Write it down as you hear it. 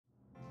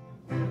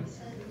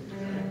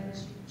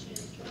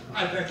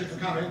Hi, thank you for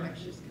coming.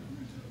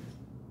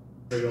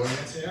 Great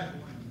audience here.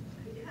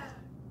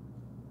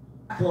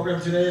 The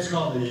program today is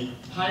called The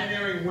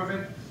Pioneering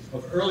Women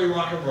of Early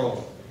Rock and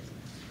Roll.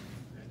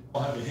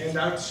 I'll have your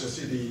handouts. You'll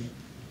see the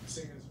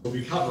singers we'll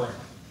be covering.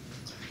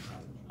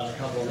 I'll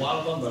cover a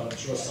lot of them, but I'm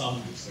sure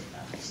some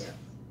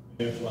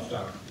may have left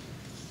out.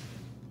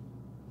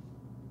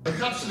 When it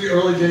comes to the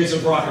early days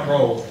of rock and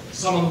roll,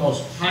 some of the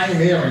most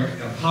pioneering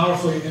and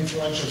powerfully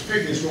influential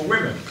figures were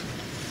women.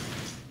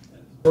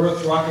 At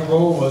birth, rock and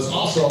roll was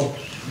also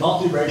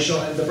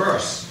multiracial and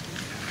diverse.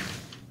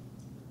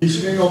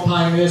 These female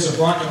pioneers of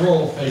rock and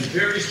roll faced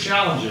various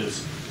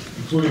challenges,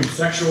 including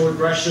sexual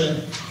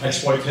aggression,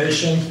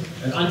 exploitation,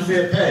 and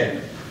unfair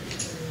pay.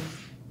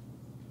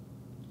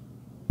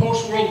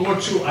 Post-World War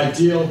II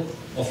ideal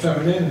of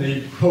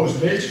femininity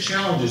posed major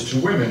challenges to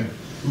women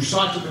who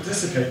sought to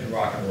participate in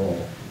rock and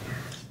roll.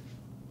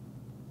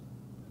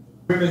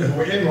 Women who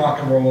were in rock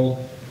and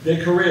roll,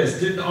 their careers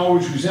didn't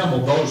always resemble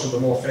those of the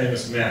more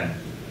famous men.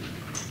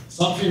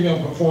 Some female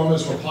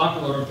performers were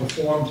popular and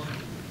performed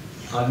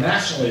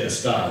nationally as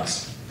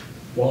stars,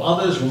 while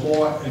others were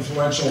more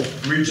influential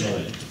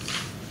regionally.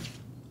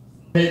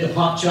 They made the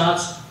pop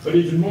charts, but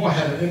even more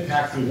had an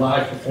impact through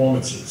live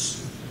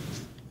performances.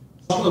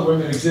 Some of the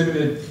women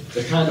exhibited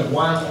the kind of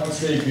wild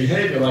on-stage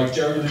behavior like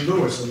Jerry Lee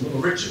Lewis and Little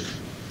Richard.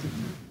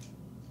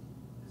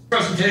 This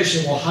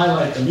presentation will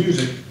highlight the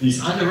music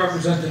these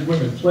underrepresented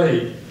women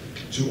played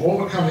to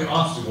overcome the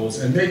obstacles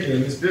and make it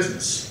in this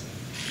business.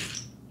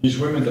 These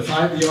women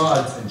defied the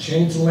odds and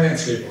changed the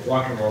landscape of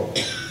rock and roll.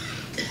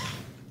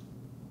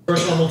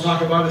 First one we'll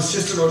talk about is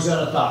Sister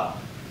Rosetta Tharpe.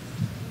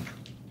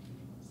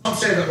 Some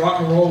say that rock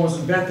and roll was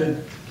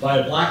invented by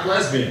a black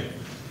lesbian.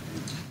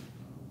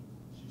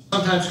 She's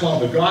sometimes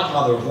called the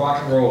godmother of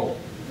rock and roll.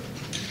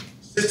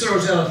 Sister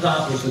Rosetta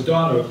Tharpe was the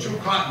daughter of two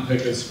cotton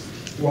pickers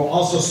who were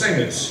also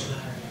singers.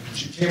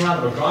 She came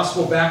out of a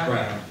gospel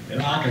background in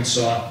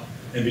Arkansas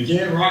and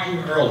began rocking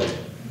early.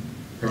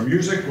 Her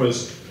music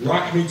was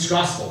rock meets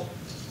gospel.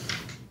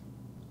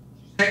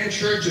 She sang in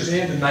churches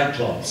and in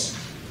nightclubs.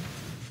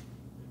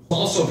 It was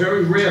also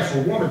very rare for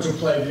a woman to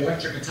play the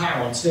electric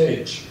guitar on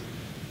stage.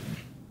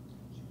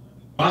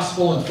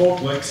 Gospel and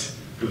folk licks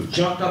with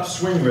jumped-up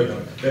swing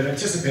rhythm that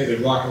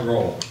anticipated rock and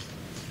roll.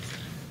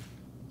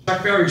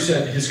 Chuck Berry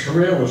said his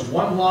career was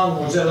one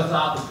long Rosetta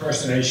Tharpe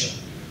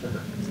impersonation.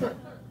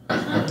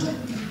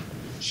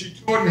 She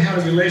toured and had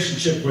a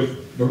relationship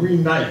with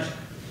Maureen Knight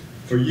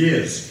for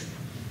years.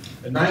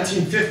 In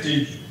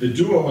 1950, the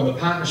duo and the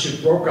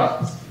partnership broke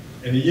up,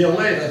 and a year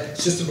later,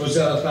 Sister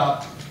Rosetta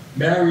Tharpe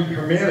married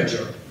her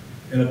manager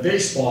in a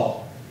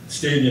baseball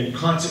stadium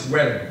concert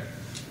wedding.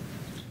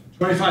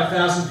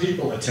 25,000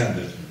 people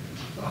attended. She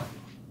was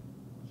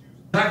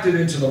inducted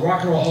into the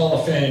Rock and Roll Hall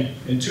of Fame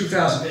in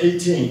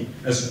 2018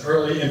 as an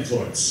early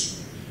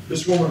influence.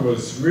 This woman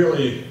was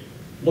really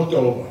looked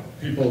over.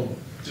 People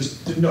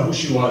just didn't know who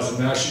she was, and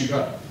now she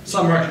got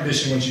some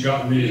recognition when she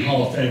got in the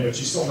Hall of Fame, but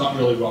she's still not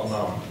really well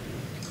known.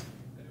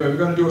 Anyway, we're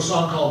going to do a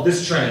song called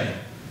This Train,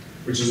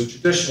 which is a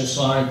traditional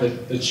song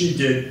that she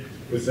did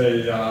with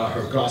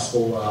her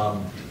gospel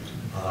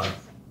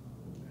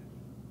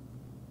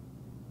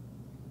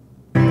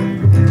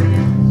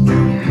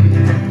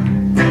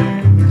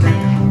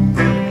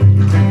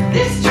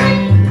This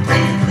train is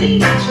a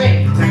clean train.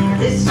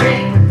 This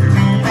train.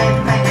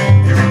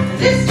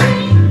 This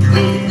train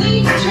is a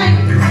clean train.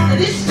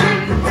 This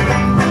train.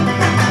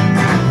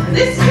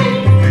 This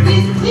train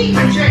is a clean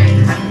train.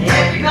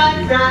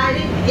 Everybody ride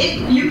it if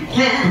you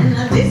can.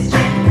 This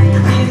train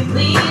is a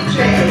clean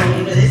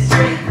train. This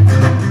train.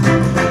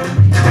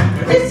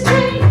 This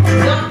train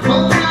don't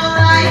pull no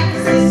lights.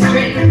 This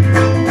train.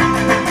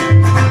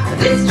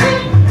 This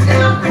train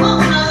don't pull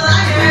no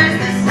liars.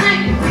 This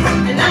train.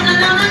 No, no,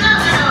 no, no,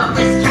 no, no.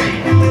 This train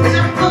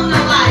don't pull no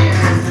liars.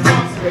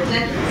 False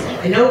pretenders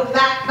and no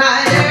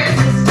backbiters.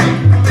 This train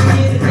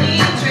is a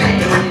clean train.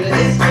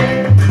 This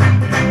train.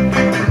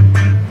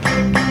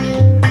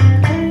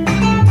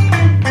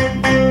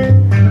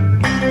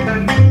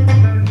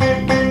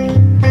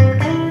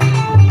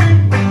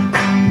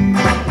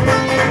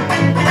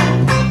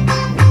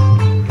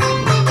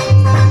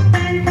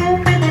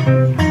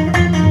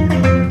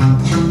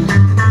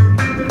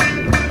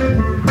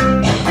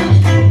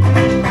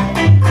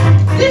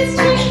 This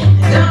train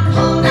don't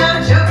pull no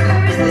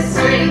jokers. This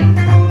train.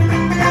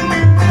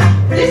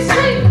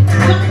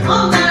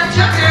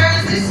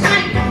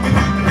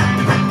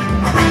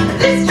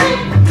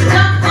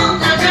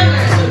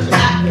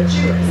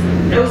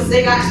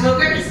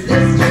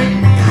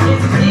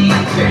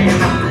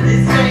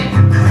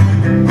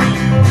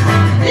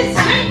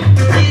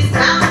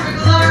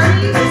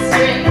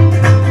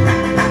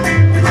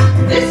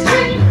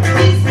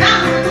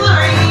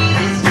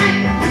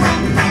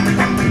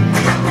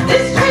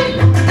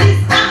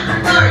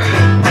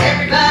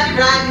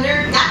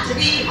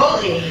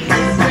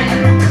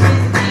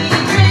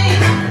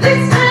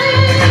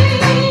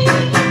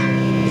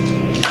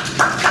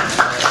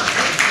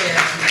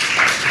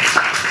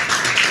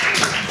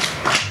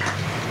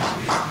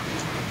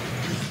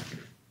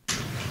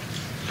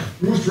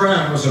 Ruth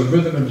Brown was a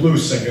rhythm and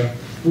blues singer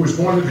who was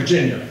born in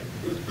Virginia.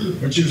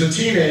 When she was a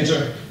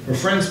teenager, her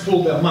friends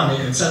pooled their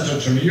money and sent her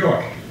to New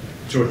York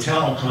to a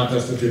talent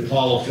contest at the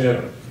Apollo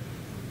Theater.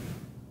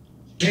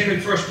 She came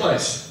in first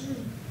place.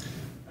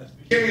 At the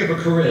beginning of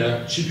her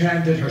career, she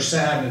patented her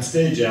sound and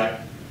stage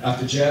act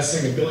after jazz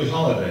singer Billie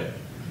Holiday.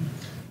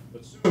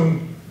 But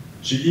soon,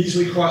 she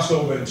easily crossed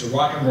over into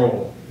rock and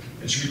roll,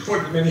 and she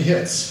recorded many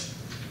hits.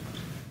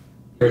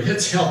 Her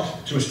hits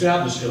helped to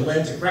establish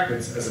Atlantic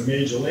Records as a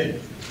major label.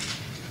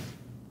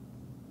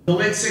 In the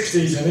late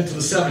 60s and into the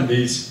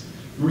 70s,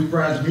 Ruth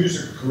Brown's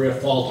musical career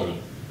faltered.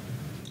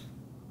 She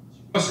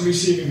wasn't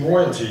receiving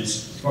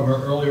royalties from her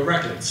earlier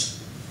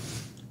records.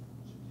 She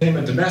became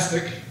a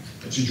domestic,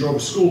 and she drove a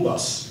school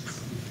bus. She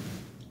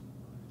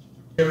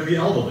took care of the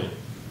elderly. I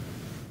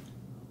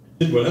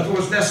did whatever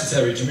was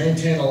necessary to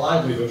maintain a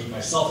livelihood for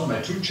myself and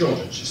my 2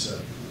 children, she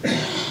said.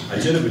 I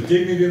did it with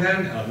dignity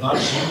then, and I'm not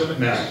ashamed of it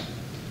now. Her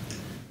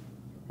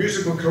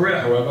musical career,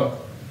 however,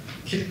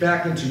 kicked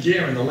back into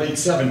gear in the late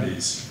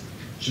 70s.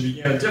 She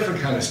began a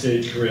different kind of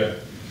stage career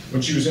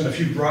when she was in a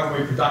few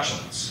Broadway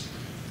productions.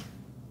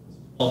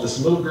 Called This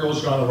Little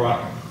Girl's Gonna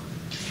Rockin'.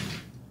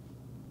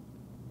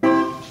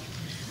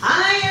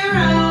 I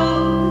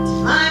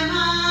wrote my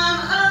mom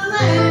a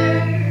letter,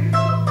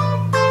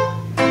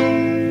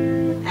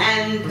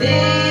 and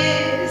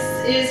this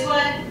is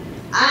what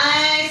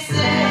I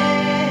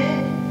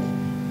said.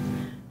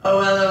 Oh,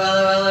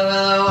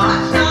 well,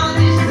 watched all the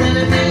dishes and I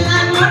did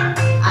that work.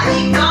 I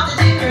even got the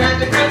dinner at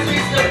the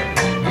grocery store,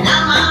 and now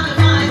Mom can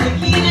find the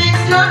key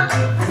next door.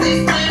 This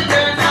little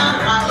girl's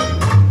gonna rock it.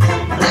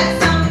 Let's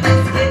some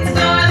biscuits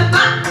go in the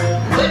pot,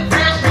 put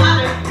fresh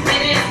water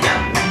in its cup.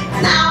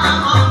 Now I'm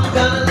home,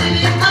 gonna live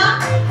it up.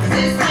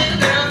 This little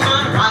girl's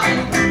gonna rock it.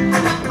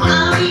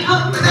 I'll be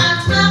home about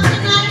 12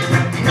 tonight,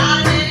 and not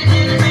a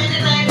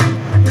minute later.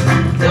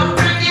 Don't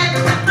forget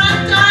the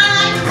front door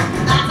light.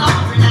 That's all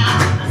for now.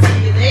 I'll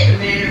see you later,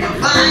 later. Go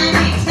find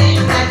these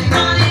things that you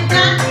wanted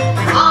done.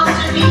 All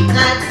to meet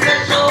that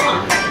special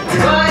one.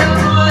 Boy, oh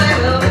boy,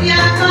 will we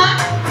have fun?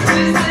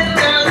 This little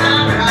girl's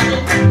gonna rock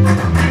it.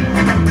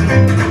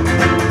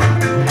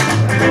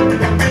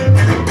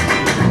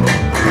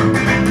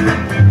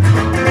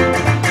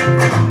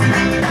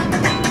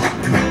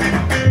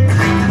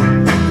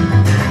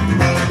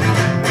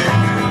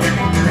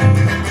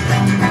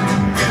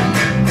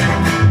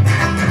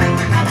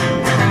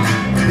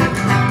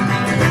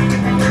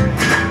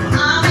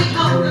 I'll be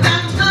home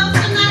about 12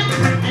 tonight,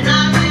 and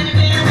not a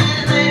minute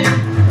later.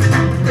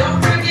 Don't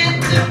forget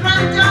the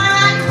front door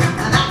light.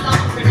 That's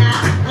all for now.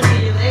 I'll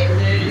see you later,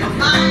 later. You'll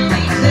find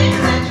these things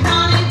that you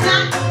wanted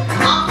done.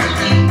 All to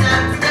meet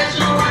that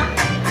special one.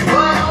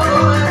 Boy, oh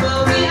boy,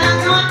 will we have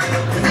fun?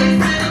 This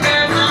little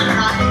girl's gonna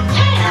rock it.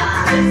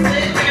 Yeah, this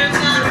little girl's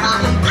gonna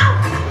rock it. Ow!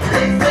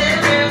 This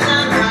little girl's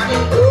gonna rock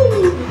it.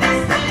 Ooh, this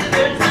little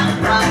girl's gonna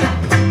rock it.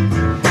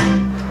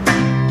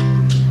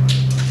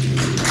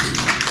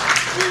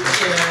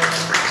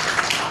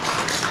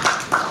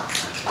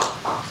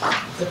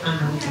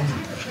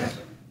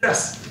 Yes.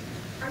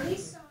 Are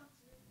these songs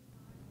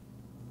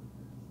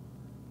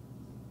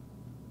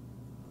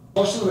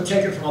Most of them are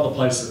taken from other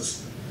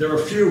places. There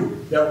are a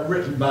few that were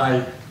written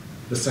by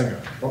the singer,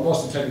 but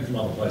most are taken from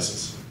other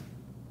places.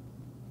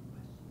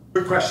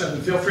 Good question.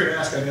 Feel free to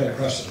ask any other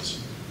questions.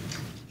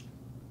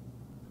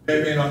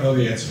 They may not know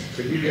the answer.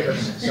 Could you give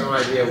us some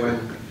idea when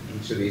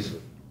each of these,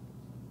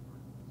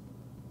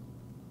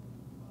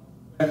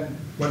 And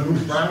when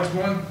Ruth Brown was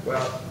born,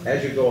 well,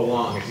 as you go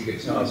along, if you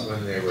could tell us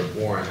when they were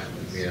born, that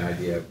would be an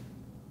idea of.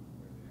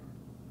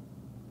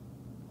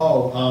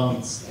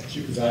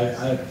 because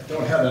I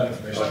don't have that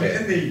information. Okay.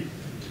 I mean,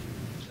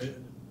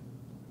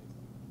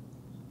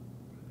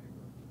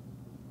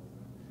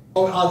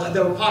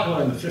 they were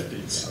popular in the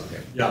 50s.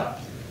 Okay. Yeah,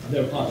 they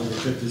were popular in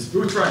the 50s.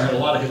 Ruth Brown had a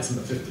lot of hits in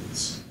the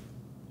 50s.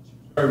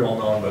 Very well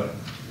known, but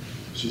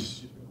she's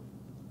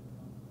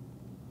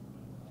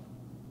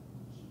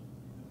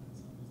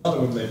other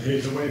one they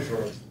paved the way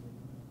for.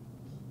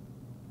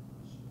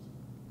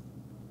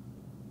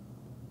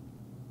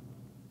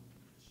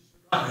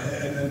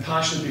 And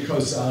partially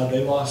because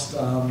they lost a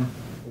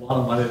lot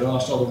of money, they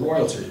lost all the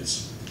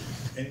royalties.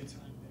 Anytime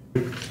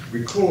they would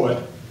record,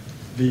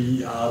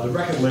 the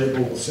record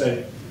label will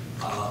say,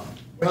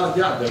 well,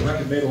 yeah, the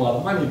record made a lot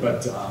of money,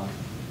 but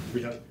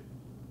we had to pay for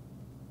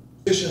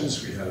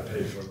musicians, we had to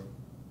pay for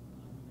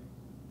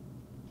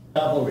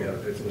travel, we had to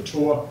pay for the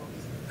tour,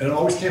 and it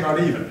always came out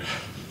even.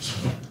 So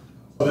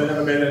they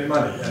never made any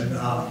money, and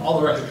all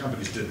the record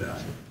companies did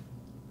that.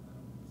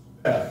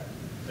 Yeah.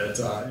 That,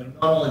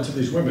 not only to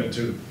these women,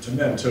 to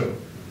men too,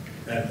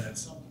 and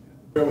some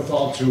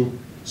wherewithal to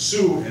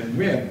sue and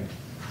win,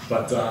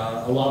 but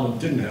a lot of them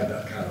didn't have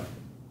that kind of.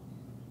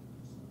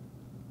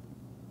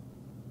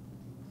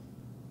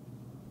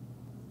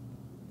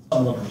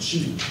 Some of them,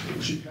 she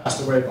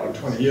passed away about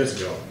 20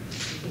 years ago,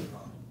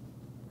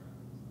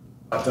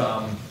 but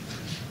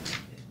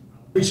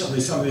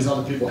recently some of these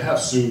other people have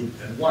sued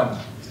and won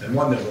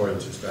their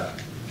royalties back.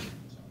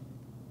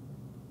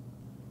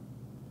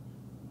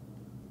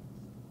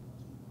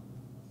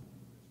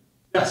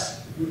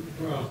 Yes.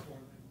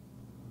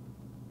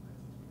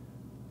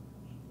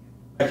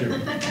 Thank you.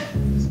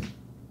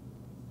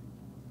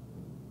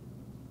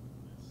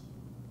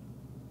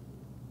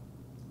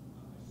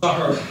 I saw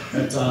her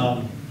at there's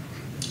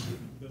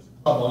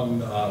a club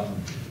on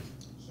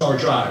Star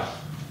Drive.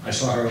 I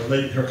saw her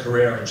late in her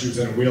career, and she was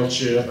in a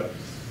wheelchair, but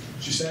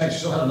she sang. She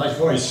still had a nice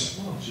voice.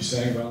 She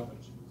sang well,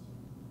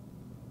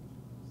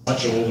 but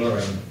she was much older.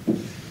 And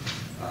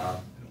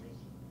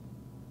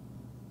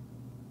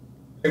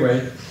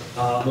anyway,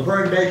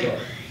 Laverne Baker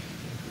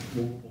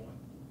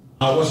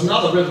was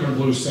another rhythm and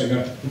blues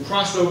singer who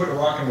crossed over to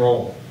rock and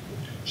roll.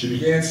 She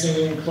began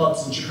singing in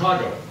clubs in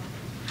Chicago.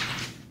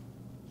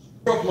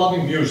 She grew up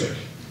loving music.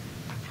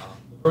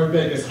 Laverne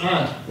Baker's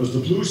aunt was the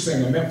blues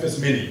singer Memphis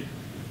Minnie,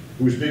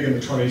 who was big in the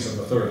 20s and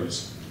the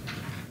 30s.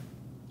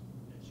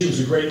 She was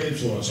a great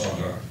influence on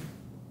her.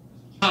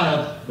 As a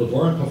child,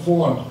 Laverne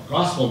performed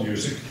gospel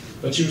music,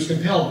 but she was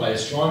compelled by a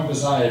strong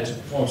desire to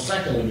perform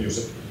secular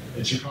music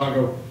in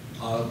Chicago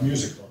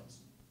music clubs.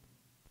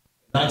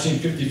 In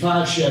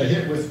 1955, she had a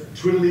hit with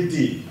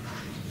Tweedledee,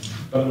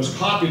 but it was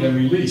copied and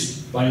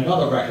released by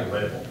another record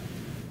label.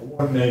 A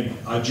woman named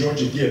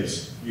Georgia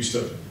Gibbs used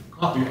to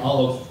copy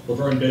all of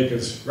Laverne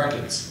Baker's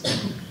records.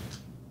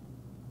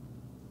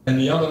 And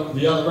the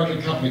other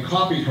record company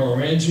copied her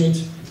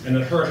arrangement, and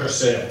it hurt her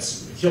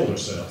sales. It killed her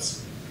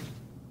sales.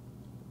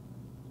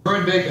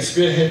 Laverne Baker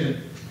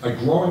spearheaded a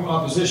growing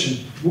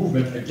opposition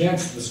movement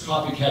against this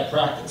copycat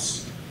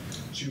practice.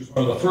 She was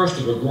one of the first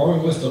of a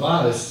growing list of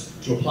artists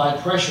to apply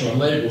pressure on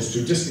labels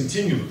to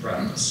discontinue the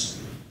practice.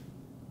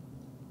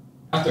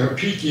 After her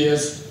peak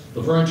years,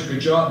 Laverne took a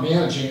job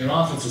managing an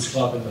officers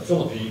club in the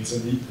Philippines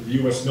in the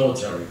U.S.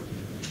 military.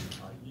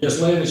 Years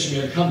later, she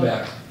made a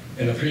comeback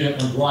and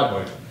appeared on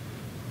Broadway.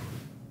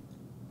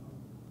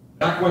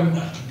 Back when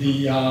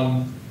the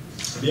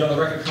other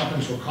record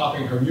companies were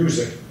copying her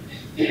music,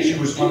 she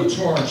was on a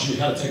tour and she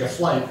had to take a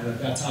flight, and at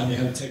that time you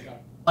had to take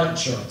out flight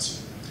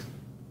insurance.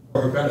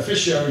 For her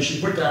beneficiary,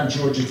 she put down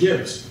Georgia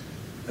Gibbs,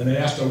 and they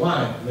asked her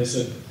why, and they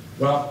said,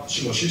 well,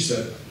 she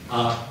said,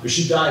 if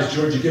she dies,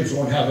 Georgia Gibbs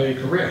won't have a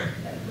career.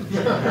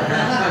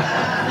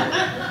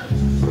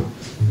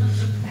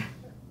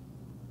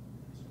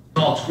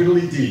 Called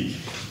Tweedledee.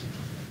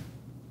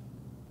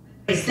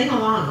 Sing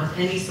along with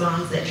any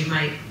songs that you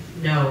might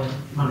know,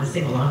 want to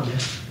sing along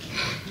with.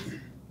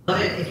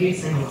 Love it if you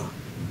sing along.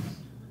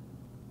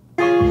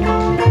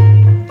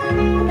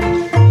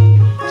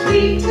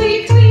 Tweet,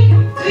 tweet, tweet,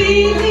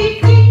 tweedly,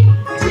 tweet,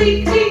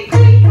 tweet, tweet,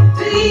 tweet,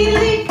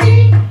 tweedly,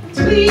 tweet,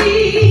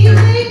 tweedly,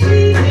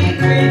 tweedly,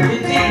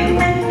 tweedly,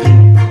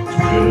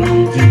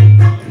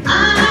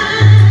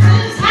 I'm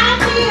as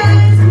happy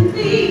as can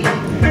be.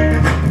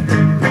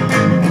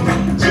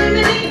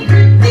 Jiminy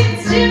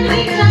crickets,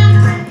 Jiminy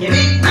claps, you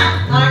make my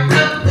heart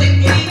go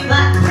lickety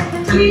clap.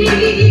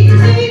 Tweedly,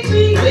 tweedly,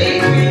 tweedly,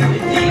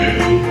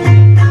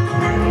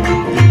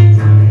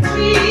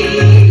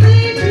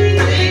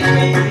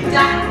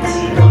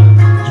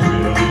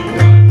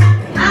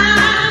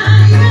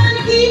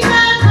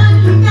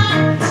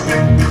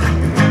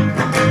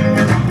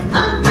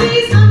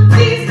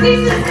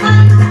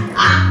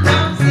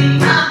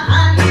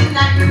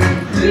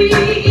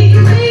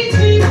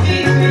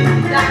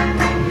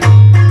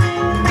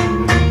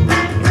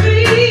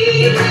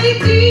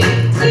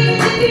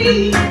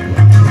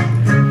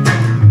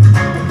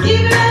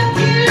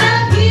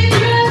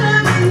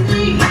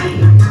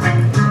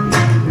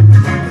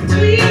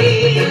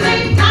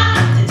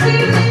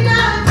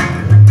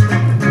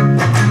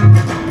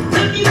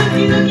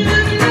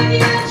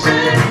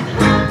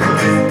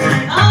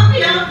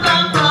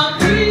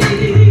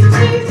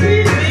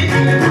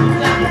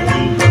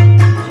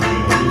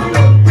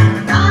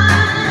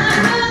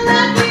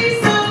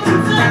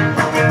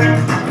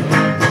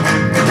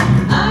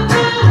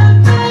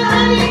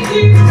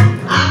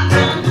 I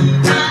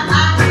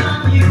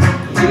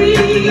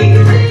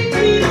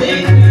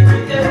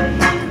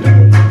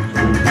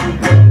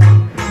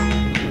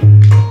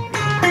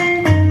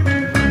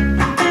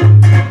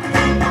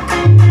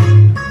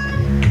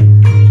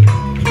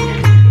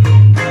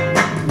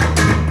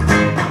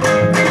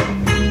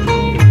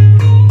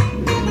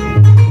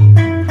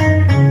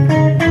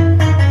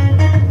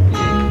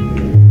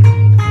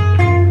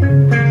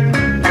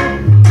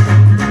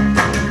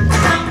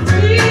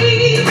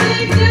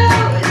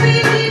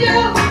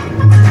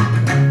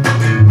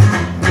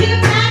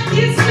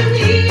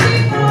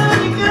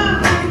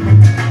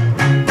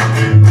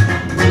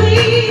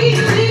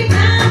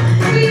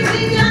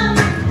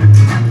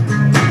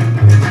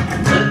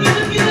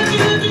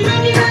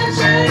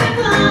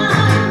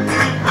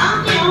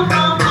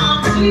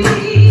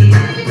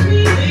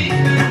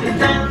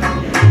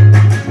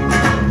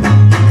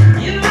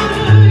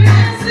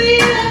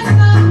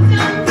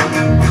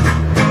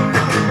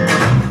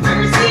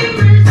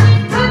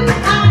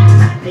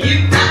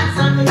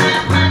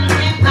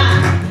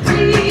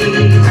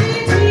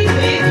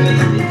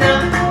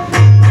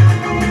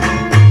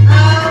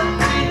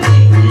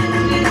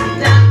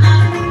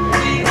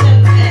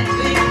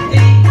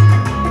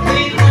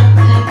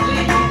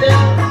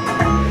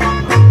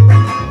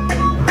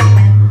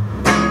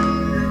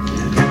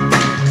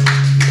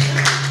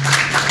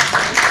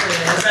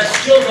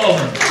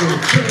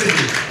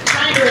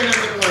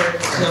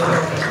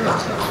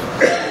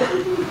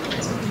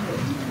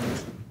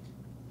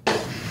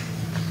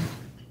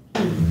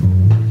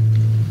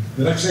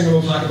The next singer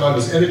we'll talk about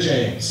is Etta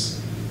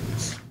James.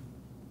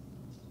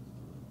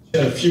 She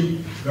had a few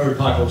very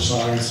popular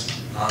songs.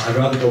 I'd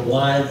Rather Go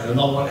Blind, and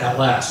another one, At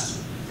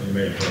Last, that you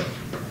may have heard.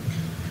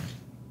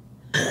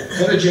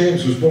 Etta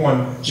James was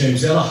born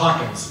James Etta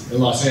Hawkins in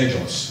Los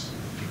Angeles.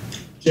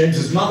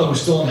 James's mother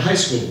was still in high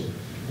school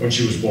when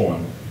she was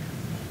born.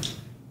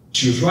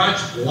 She was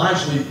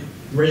largely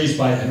raised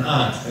by an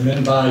aunt and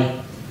then by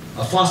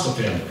a foster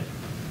family.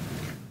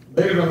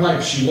 Later in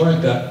life, she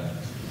learned that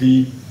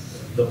the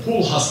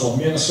pool hustler,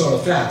 Minnesota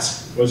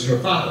Fats, was her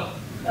father.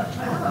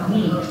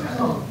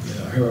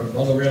 Her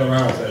mother ran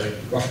around with a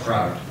rough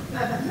crowd.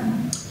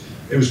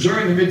 It was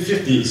during the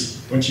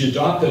mid-50s when she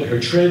adopted her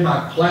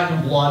trademark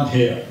platinum blonde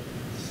hair.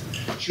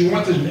 She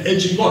wanted an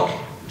edgy look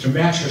to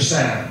match her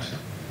sound.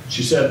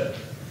 She said,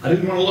 "I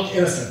didn't want to look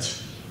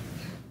innocent."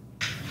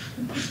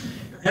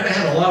 Etta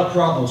had a lot of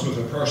problems with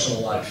her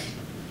personal life.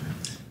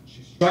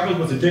 She struggled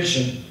with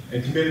addiction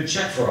and committed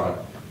check fraud.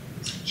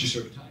 She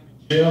served time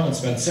in jail and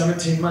spent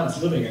 17 months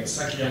living in a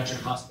psychiatric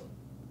hospital.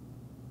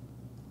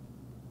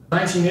 In the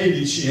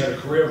 1980s, she had a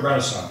career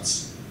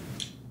renaissance.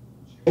 She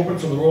opened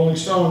for the Rolling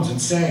Stones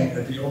and sang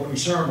at the opening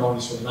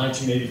ceremonies for the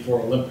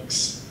 1984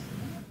 Olympics.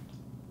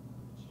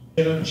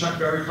 She did a Chuck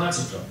Berry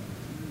concert film.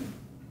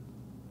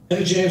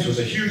 Etta James was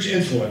a huge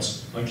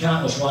influence on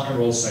countless rock and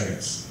roll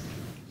singers.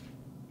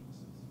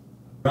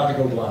 I'd Rather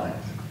Go Blind.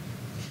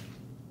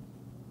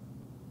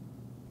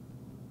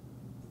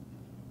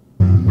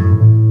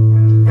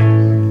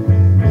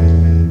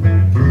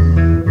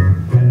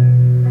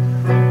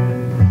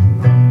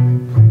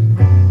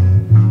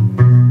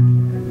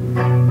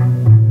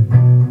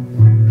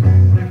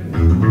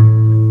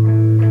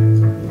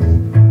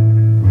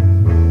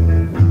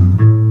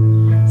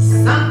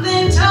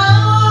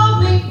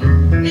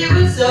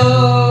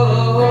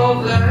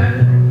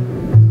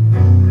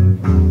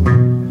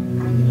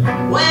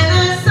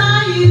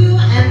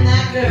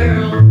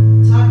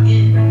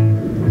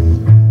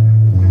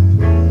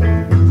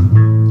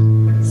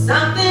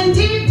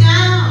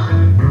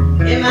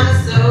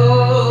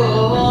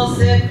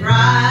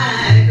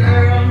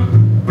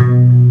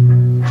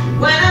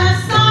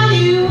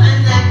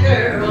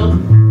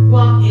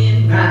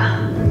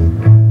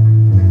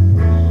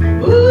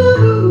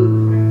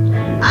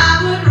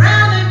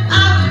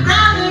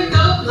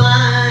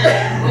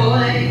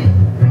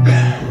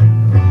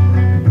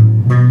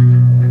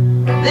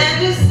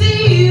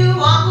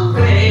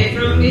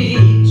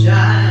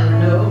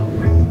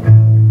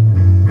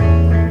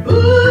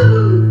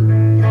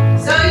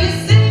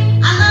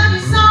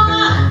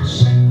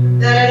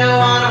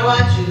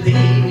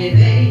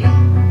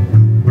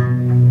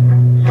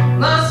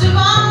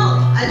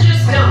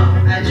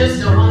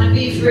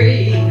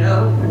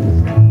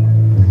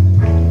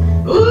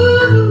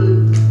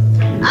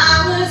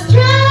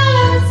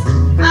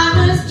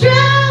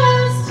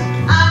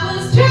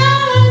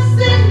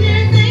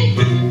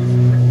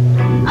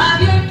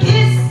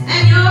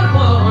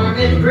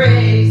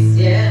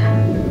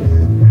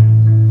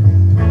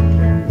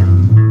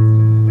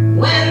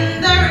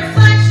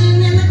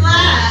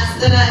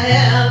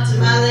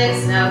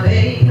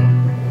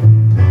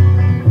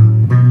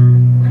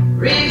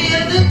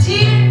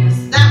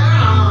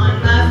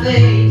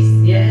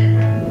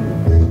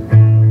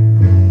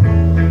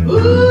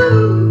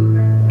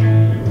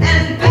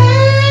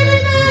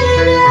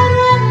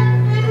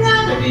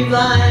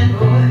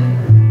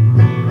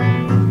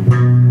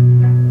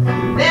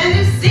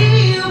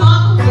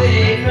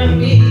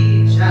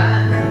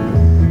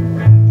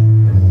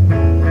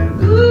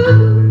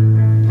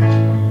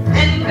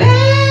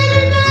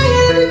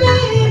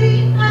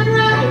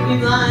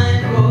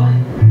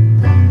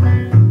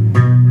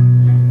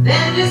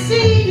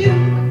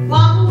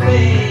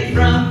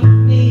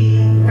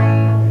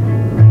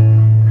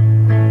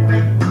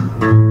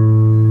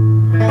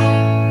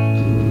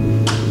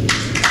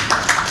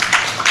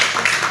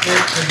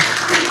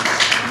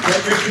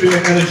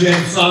 Etta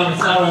James song.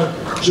 It's now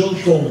a Jill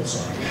Coleman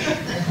song.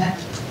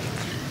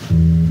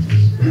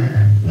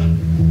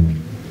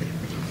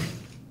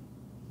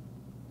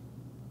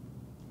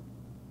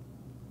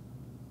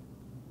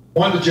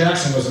 Wanda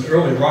Jackson was an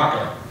early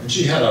rocker, and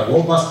she had a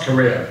robust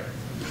career.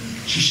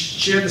 She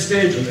shared the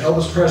stage with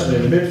Elvis Presley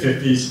in the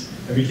mid-50s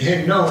and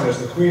became known as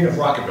the Queen of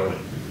Rockabilly.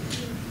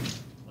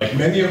 Like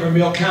many of her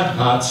male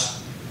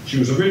counterparts, she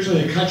was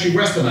originally a country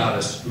western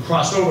artist who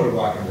crossed over to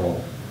rock and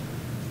roll.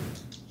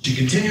 She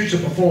continued to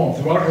perform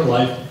throughout her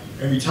life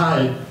and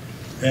retired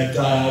at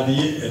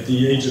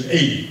the age of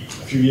 80 a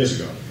few years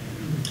ago.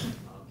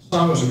 The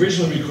song was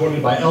originally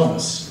recorded by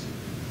Elvis.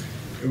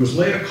 It was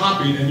later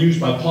copied and used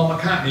by Paul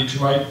McCartney to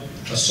write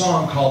a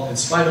song called In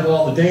Spite of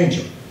All the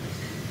Danger.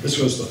 This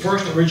was the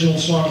first original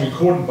song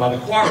recorded by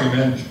the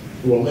Quarrymen,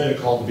 who were later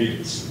called the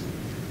Beatles.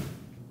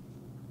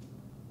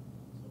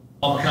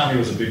 Paul McCartney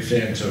was a big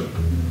fan too.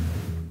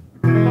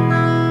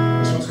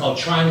 This one's called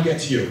Trying to Get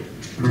to You.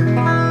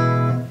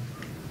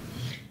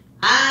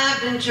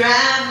 I've been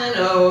traveling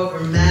over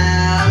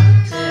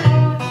mountains,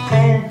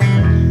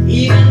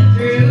 even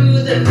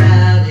through the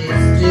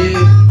valleys too.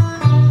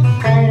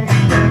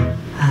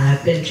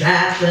 I've been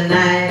traveling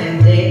night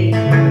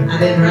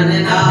been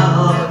running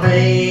all the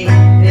way,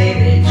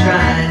 baby,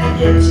 trying to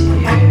get to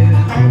you.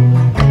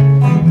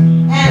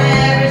 And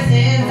ever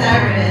since I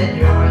read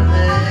your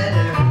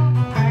letter,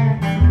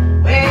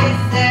 where you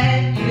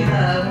said you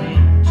love me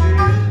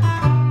true,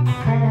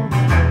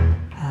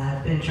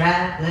 I've been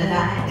traveling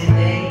night and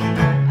day,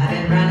 I've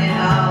been running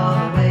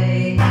all the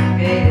way,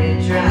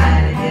 baby,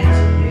 trying to get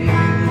to you.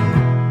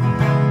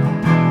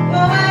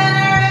 Well, when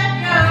I read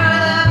your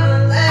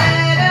love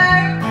letter,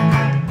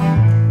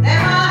 then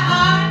my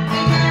heart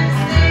began to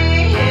sing.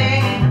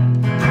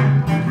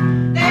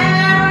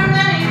 There were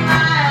many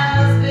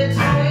miles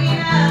between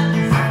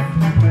us,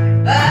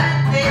 but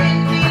they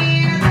didn't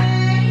mean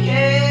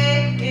a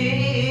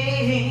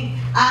thing.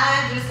 I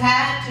just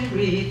had to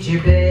reach you,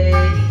 baby,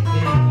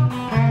 in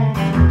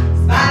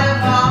spite of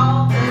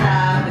all that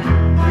I've been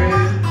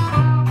through.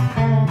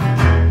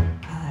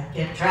 I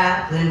kept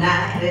traveling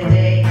night and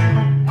day,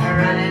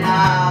 running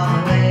all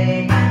the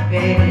way,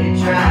 baby,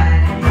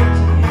 trying to get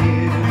to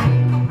you.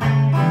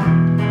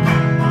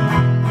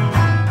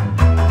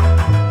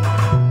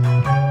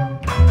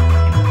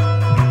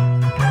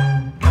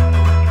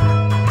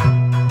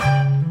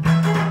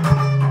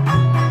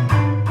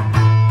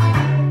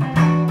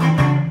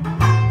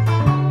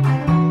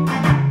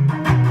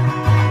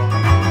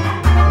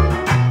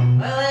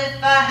 Well,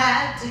 if I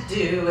had to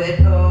do it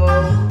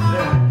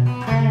over,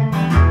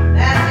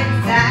 that's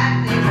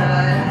exactly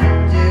what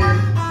I'd do.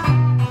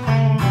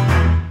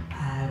 I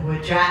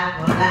would drive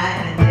all night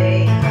and day,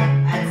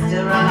 I'd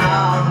still run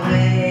all the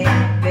way,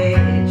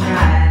 baby,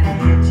 trying to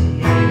get to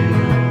you.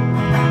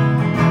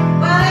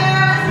 Well,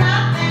 there was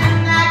nothing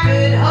that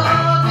could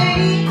hold me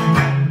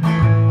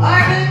or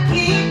could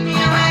keep me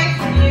away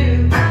from you.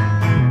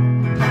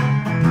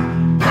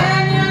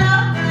 When your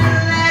love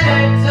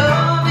letter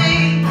told me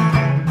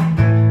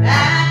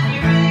that you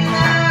really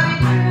love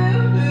me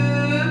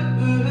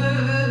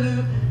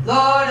true,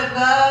 Lord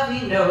above, He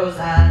knows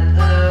I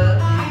love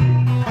you.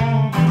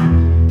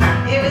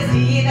 It was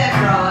He that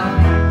brought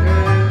me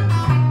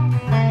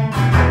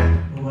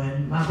through. When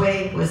my way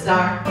was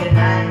dark at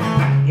night,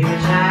 He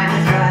would shine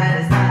as bright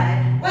as light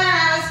when I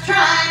was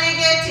trying to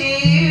get to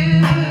you.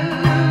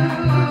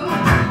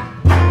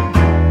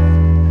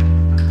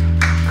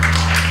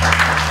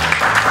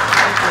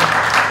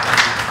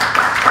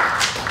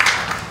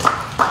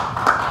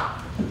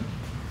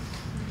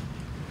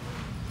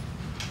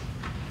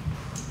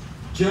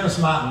 Janice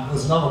Martin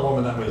was another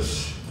woman that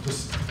was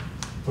just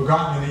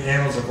forgotten in the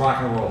annals of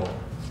rock and roll.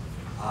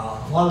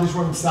 A lot of these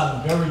women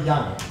started very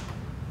young,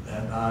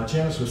 and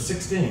Janice was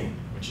 16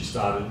 when she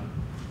started.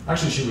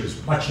 Actually, she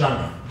was much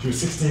younger. She was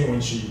 16 when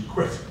she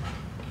quit.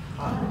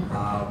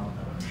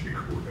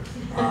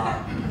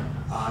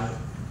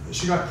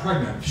 She got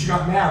pregnant. She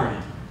got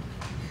married.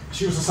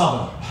 She was a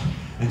Southerner,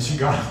 and she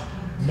got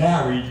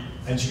married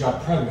and she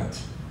got pregnant.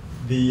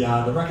 The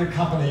record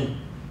company,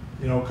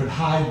 you know, could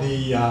hide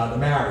the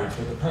marriage,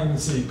 but the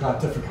pregnancy got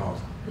difficult,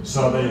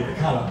 so they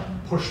kind of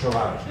pushed her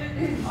out,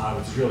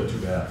 which is really too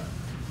bad.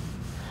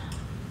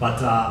 But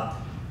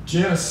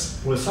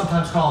Janice was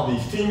sometimes called the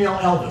female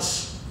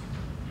Elvis.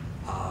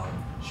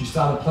 She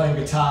started playing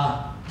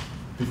guitar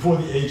before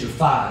the age of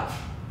 5.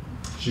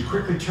 She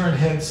quickly turned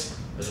heads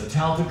as a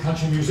talented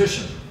country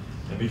musician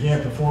and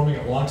began performing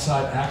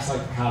alongside acts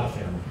like the Carter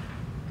Family.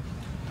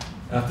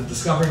 After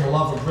discovering a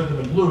love of rhythm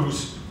and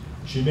blues,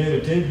 she made a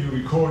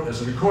debut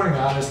as a recording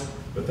artist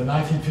with the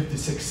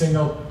 1956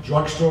 single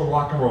Drugstore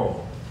Rock and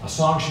Roll, a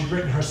song she'd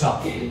written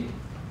herself.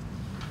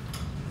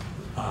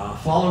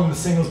 Following the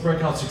single's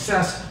breakout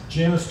success,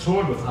 Janice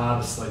toured with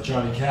artists like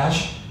Johnny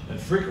Cash and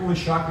frequently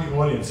shocked the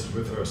audiences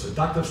with her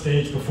seductive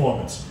stage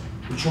performance,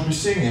 which we'll be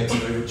seeing here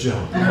today with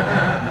Jill.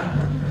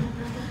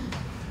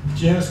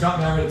 Janice got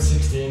married at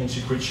 16 and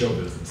she quit show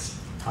business.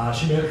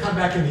 She made a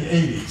comeback in the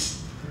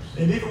 80s,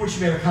 and even when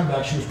she made a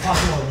comeback, she was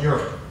popular in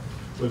Europe,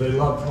 where they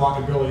loved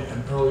rockabilly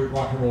and early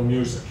rock and roll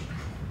music.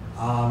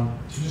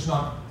 She just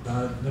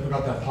never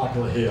got that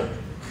popular here.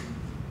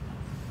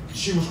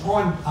 She was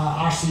on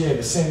RCA,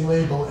 the same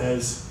label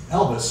as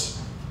Elvis,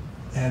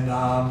 and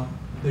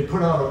they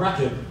put out a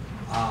record,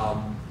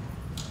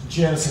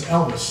 Janice and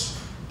Elvis,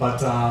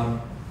 but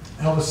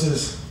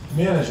Elvis's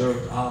manager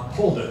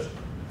pulled it.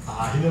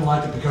 He didn't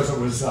like it because it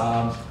was,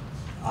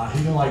 he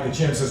didn't like that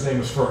Janice's name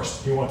was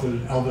first. He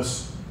wanted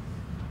Elvis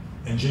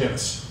and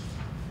Janice.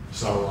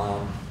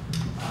 So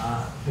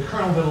the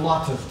Colonel did a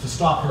lot to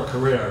stop her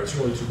career. It's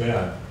really too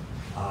bad.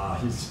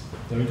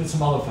 He did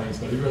some other things,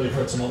 but he really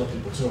hurt some other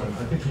people too, and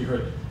I think he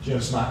hurt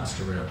Janice Martin's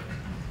career.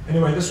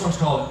 Anyway, this one's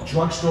called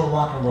Drugstore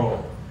Rock and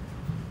Roll.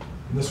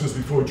 And this was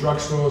before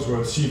drugstores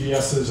were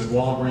CVS's and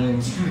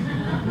Walgreens,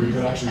 where you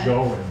could actually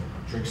go and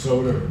drink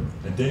soda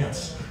and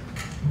dance.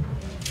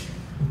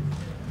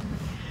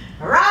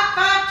 Rock,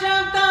 rock,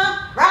 jump,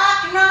 thump,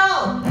 rock and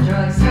roll. The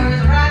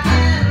drugstore's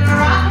rockin',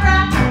 rock,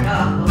 rock,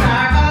 couples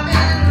are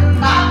poppin',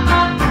 pop,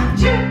 pop,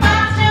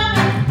 jukebox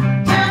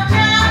jumpin', jump,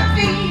 jump,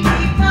 feet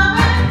keep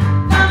pumpin',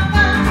 thump,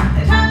 thump.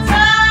 The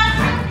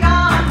drugstore's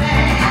gone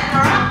bad.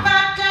 Rock,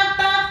 rock, jump,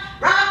 thump,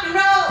 rock and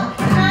roll.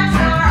 The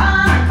drugstore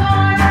on the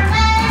corner,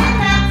 man,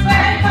 that's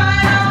where you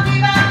find all the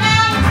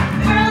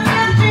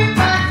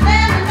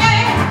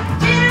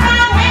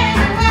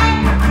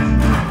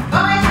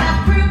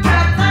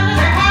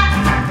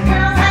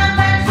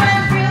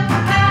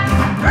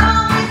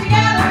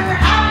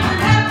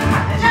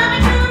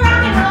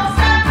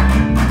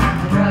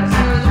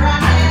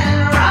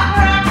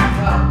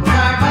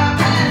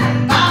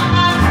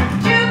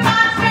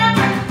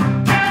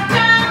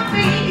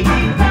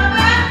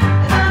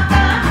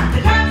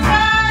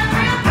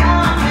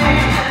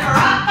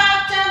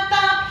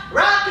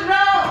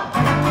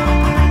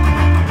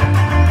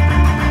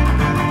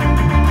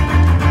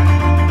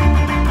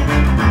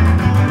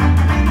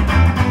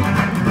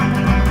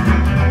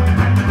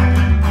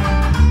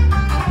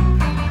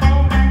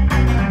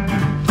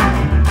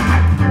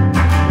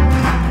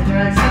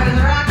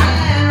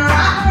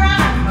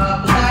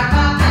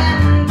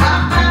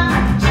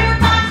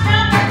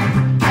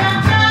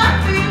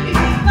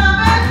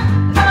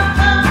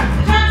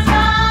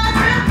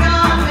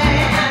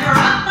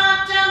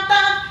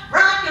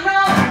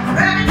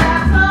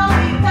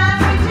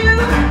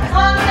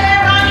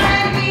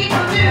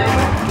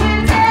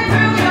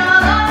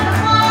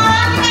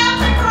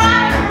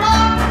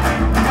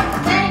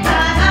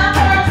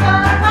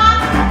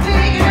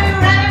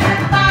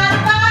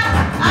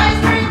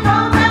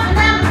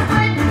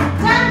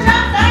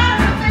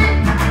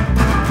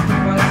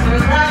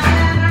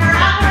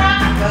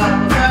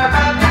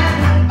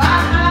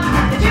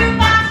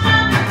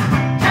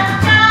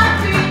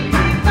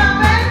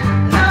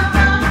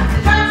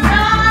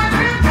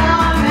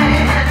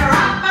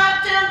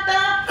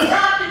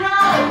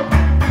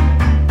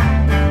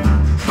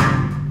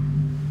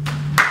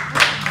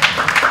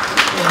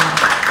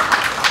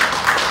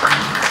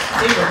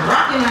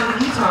on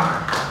the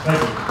guitar.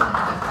 Thank you.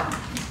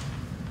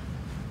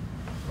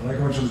 When I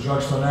go into the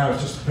drugstore now,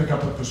 it's just to pick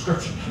up a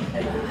prescription.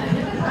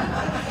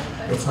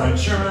 What's my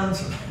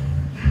insurance?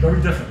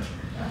 Very different.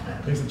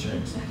 Things have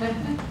changed.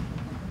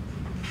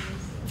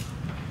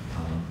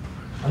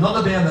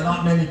 Another band that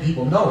not many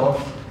people know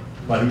of,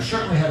 but who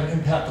certainly had an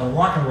impact on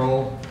rock and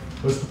roll,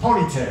 was the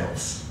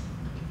Ponytails.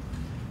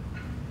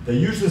 They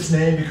used this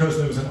name because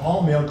there was an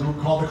all-male group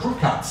called the Crew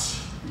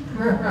Cuts.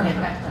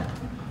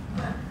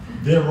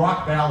 Their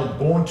rock ballad,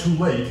 Born Too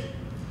Late,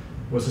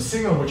 was a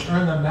single which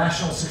earned them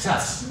national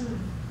success.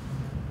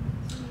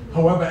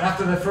 However,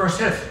 after their first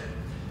hit,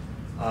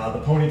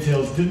 the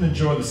Ponytails didn't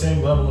enjoy the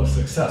same level of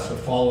success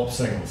with follow-up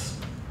singles.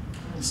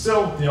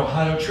 Still, the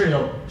Ohio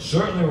Trio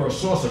certainly were a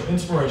source of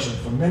inspiration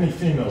for many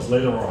females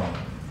later on.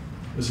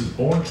 This is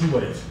Born Too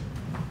Late.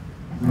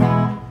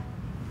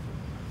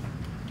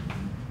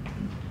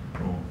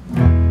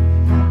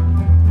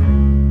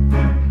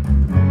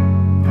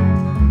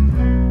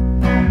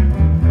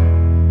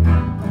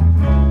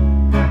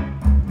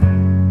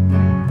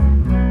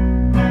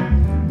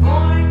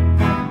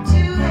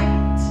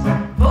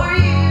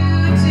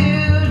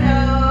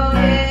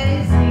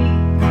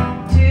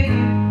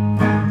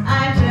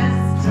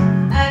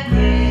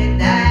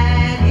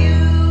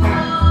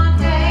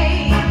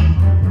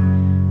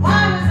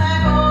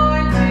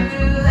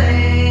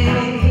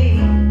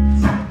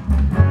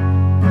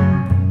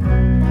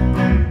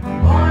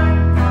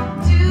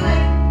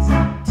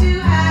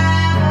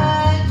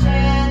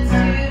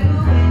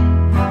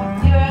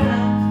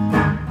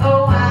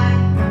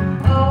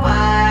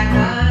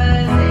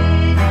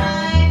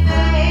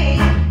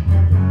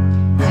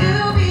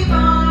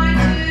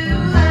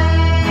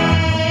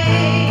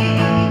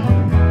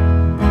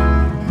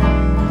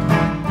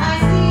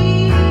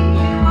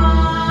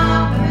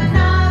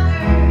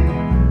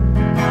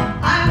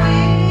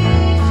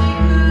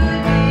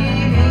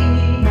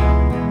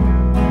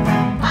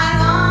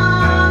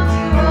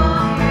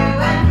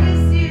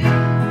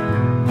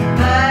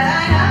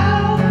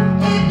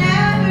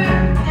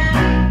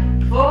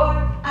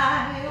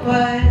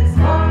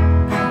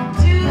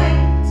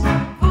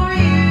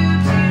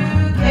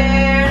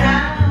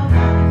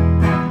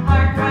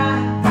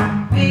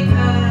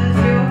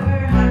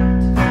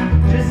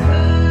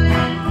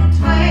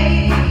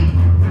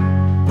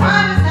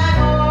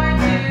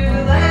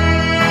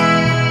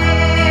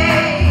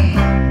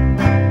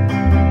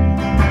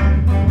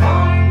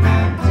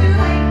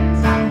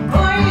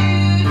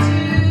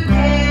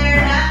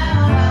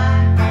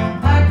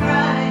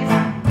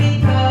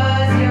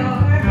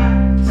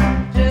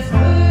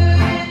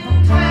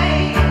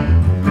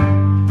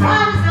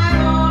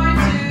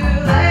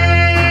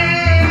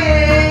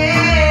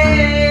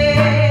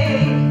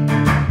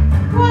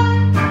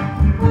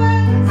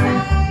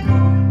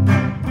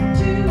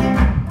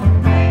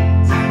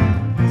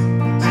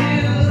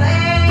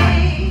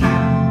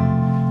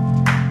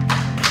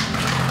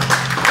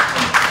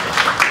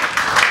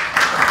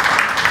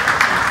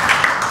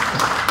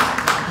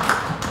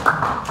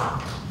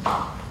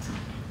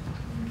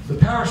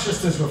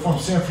 Sisters were from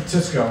San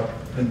Francisco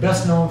and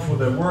best known for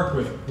their work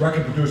with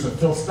record producer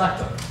Phil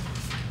Spector.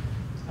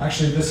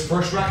 Actually, this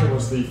first record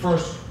was the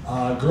first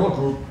girl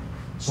group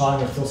song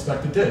that Phil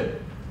Spector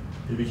did.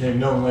 He became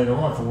known later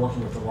on for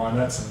working with the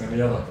Ronettes and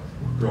many other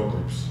girl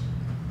groups.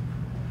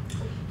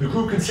 The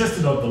group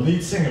consisted of the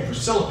lead singer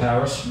Priscilla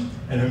Parrish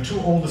and her two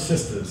older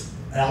sisters,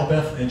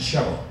 Albeth and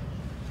Cheryl.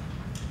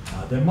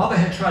 Their mother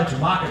had tried to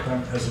market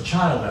them as a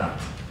child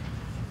act,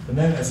 and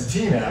then as a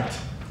teen act,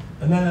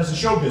 and then as a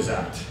showbiz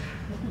act.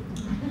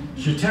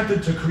 She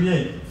attempted to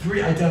create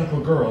three identical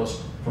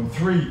girls from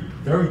three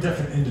very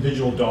different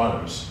individual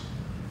daughters.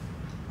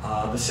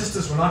 The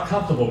sisters were not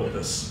comfortable with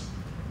this.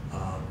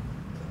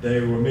 They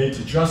were made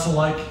to dress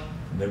alike,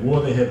 and they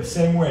wore their hair the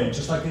same way,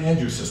 just like the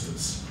Andrews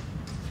sisters.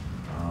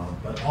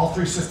 But all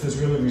three sisters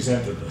really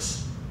resented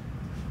this.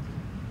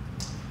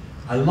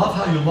 I Love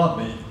How You Love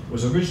Me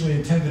was originally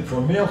intended for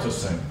a male to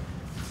sing,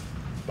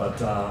 but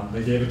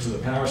they gave it to the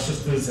Parrish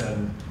sisters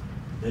and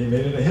they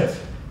made it a hit.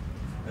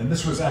 And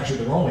this was actually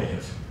their only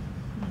hit.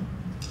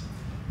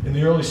 In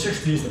the early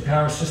 60s, the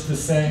Parrish sisters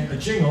sang a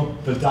jingle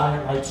for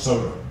Diet Right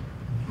Soda.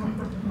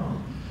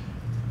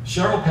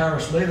 Cheryl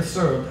Parrish later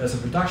served as a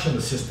production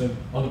assistant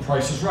on The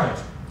Price is Right,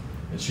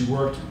 and she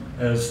worked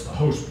as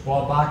host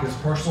Bob Barker's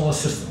personal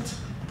assistant.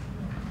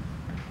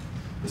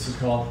 This is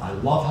called I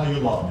Love How You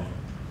Love Me.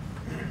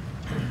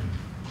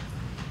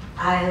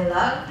 I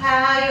love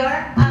how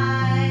your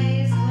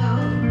eyes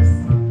close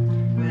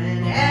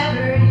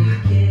whenever you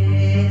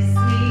kiss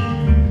me,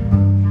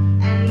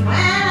 and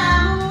when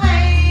I'm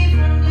away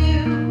from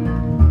you,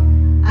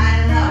 I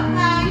love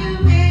how you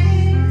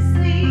miss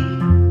me.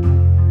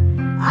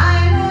 I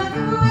love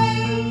the way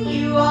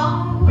you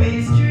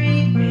always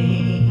treat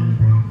me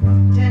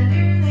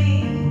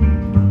tenderly,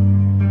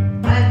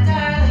 but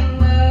darling,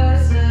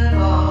 most of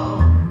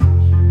all,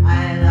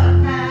 I love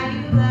how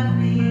you love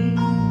me.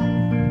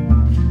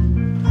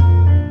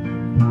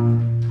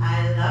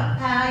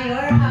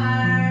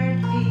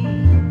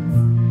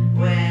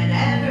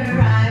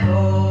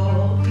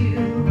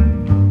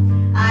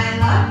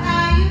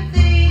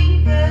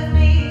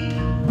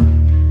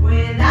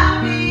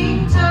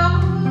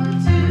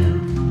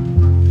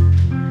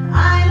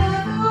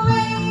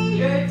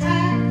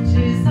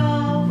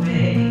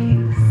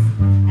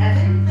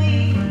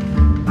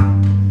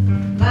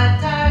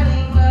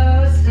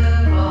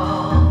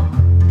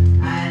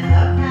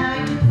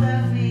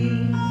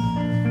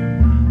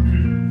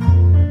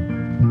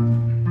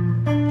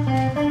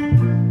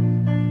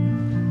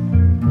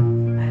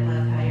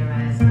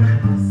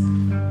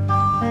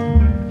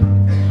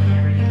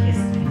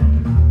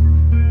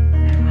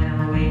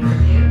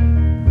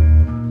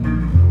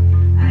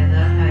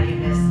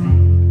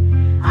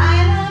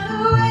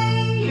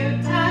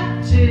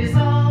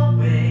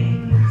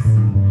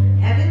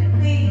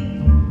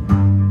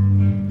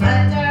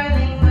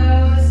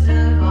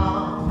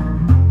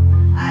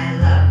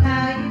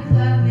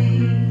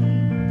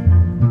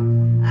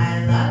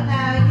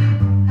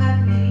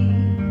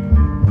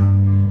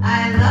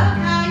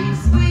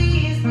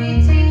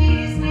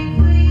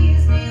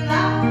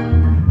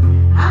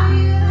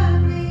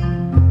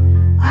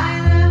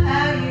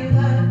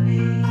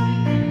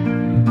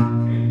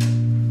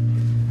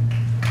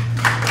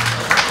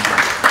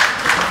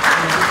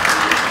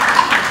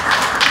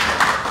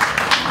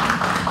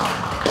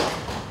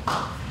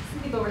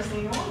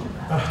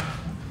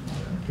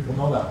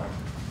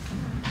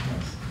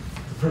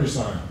 pretty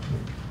song.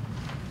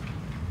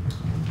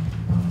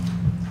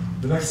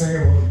 The next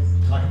singer we'll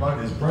talk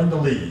about is Brenda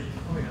Lee,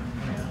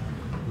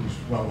 who's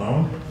well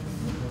known.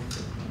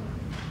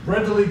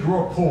 Brenda Lee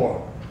grew up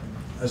poor.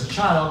 As a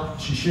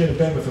child, she shared a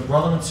bed with her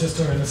brother and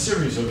sister in a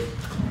series of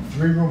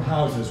three-room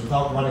houses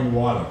without running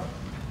water.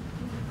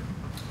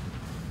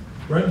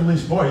 Brenda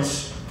Lee's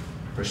voice,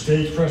 her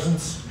stage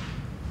presence,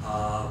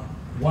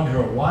 won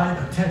her wide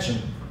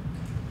attention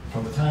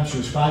from the time she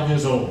was 5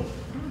 years old.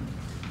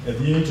 At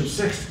the age of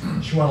 6,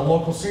 she won a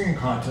local singing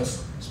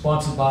contest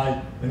sponsored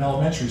by an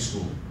elementary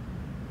school.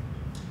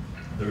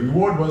 The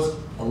reward was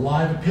a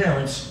live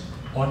appearance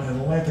on an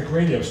Atlantic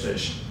radio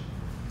station,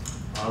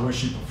 where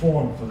she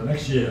performed for the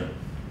next year.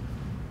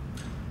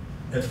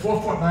 At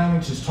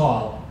 4'9"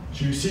 tall,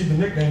 she received the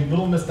nickname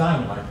Little Miss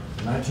Dynamite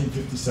in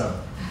 1957.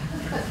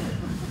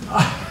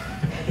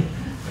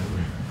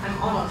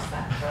 I'm almost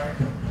that short.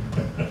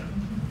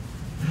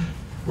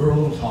 We're a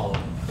little taller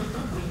than that.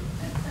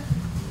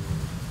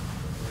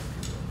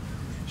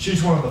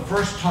 She's one of the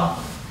first top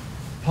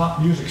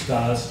pop music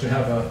stars to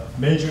have a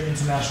major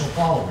international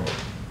following.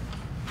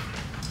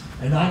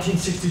 In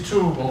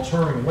 1962, while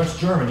touring in West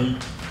Germany,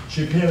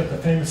 she appeared at the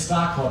famous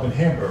Star Club in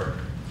Hamburg,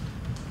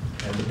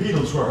 and the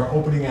Beatles were her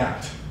opening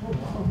act.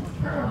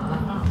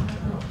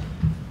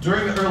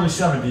 During the early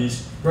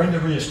 70s, Brenda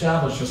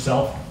reestablished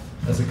herself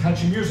as a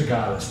country music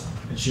artist,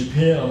 and she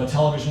appeared on the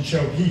television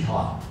show Hee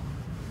Haw.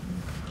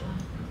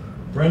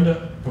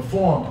 Brenda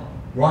performed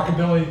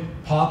rockabilly,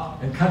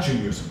 pop, and country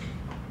music.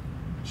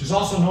 She's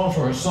also known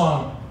for her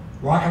song,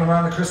 Rockin'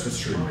 Around the Christmas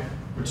Tree,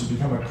 which has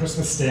become a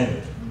Christmas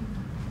standard.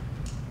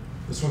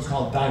 This one's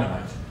called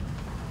Dynamite.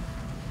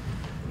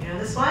 You know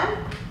this one?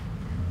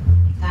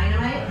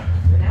 Dynamite?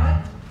 You know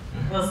it?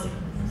 We'll see.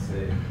 Let's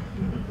see.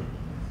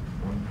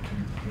 1, 2,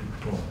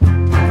 3, 4.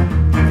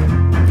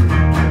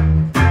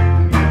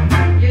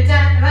 You're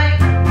dynamite.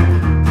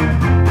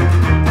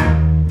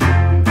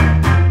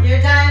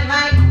 You're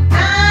dynamite,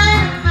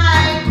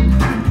 dynamite.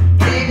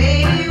 Hey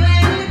baby,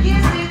 when you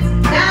kiss it's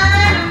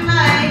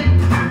dynamite.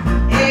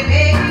 Hey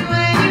baby,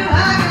 when you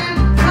hug and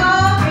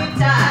hold me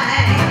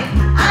tight,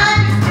 I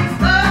just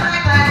explode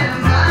like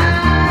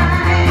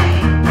dynamite.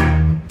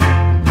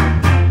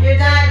 You're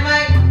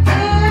dynamite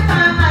if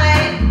I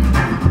might.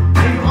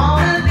 Do all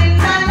the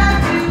things I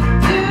love to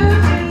do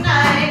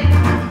tonight.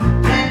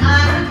 Then I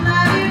would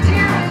love you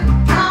till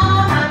with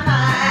all my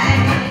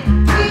might.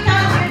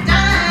 Because you're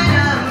dynamite.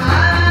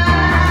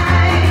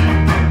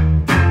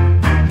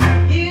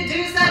 You do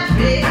such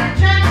big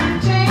attraction,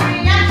 chain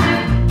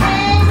reaction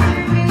things to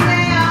me.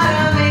 They ought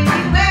to make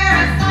you wear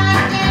a sign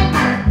of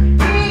danger.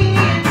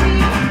 D&T,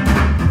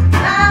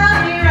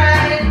 love me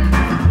right.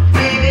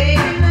 Hey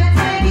baby, let's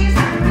make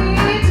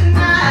history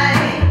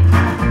tonight.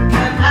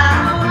 The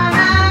power of 1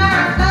 hour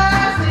of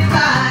love's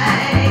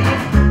delight.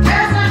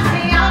 Just touch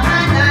me, I'll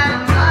find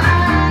dynamite.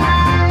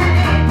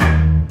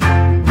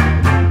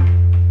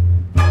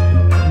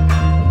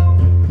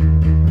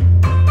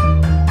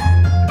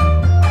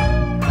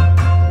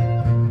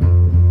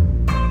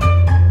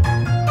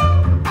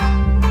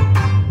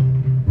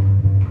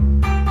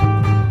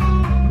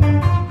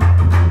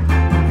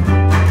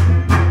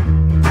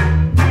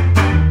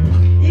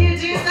 You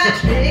do such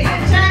big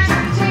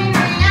attraction, chain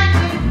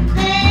reaction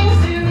things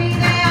to me.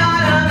 They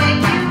ought to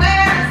make you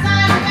wear a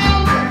sign of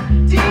danger.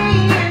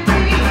 D&T,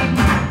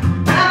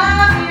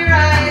 love me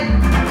right.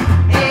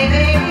 Hey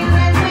baby,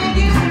 let's make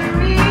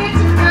history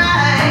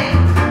tonight.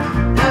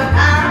 The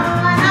power of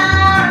 1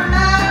 hour of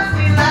love's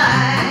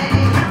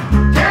delight.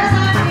 Just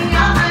touch me,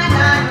 I'll find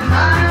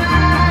dynamite.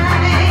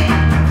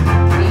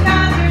 Because you're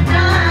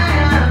dynamite.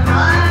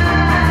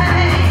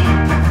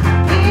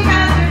 Because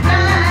you're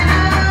dynamite.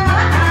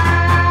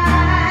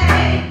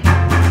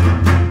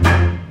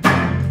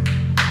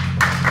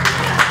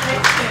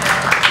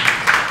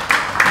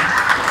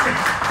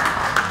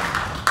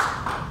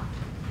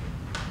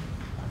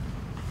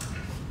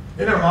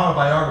 In her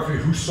autobiography,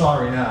 Who's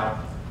Sorry Now?,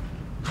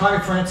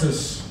 Connie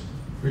Francis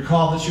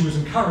recalled that she was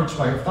encouraged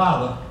by her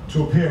father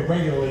to appear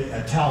regularly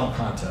at talent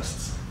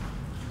contests.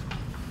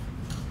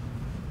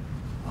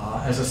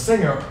 As a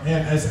singer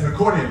and as an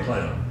accordion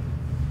player.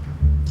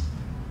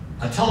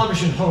 A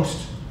television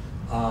host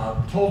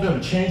told her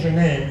to change her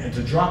name and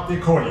to drop the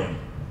accordion,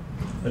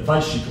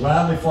 advice she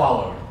gladly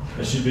followed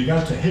as she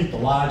began to hate the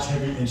large,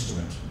 heavy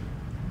instrument.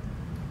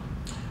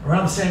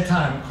 Around the same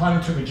time,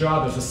 Connie took a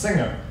job as a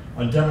singer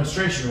on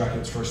demonstration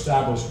records for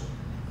established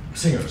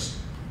singers.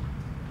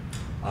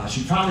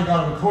 She finally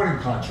got a recording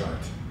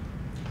contract.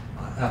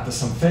 After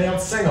some failed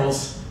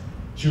singles,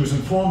 she was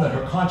informed that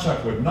her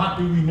contract would not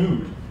be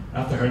renewed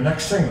after her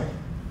next single.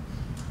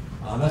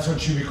 That's when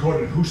she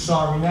recorded Who's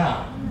Sorry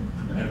Now?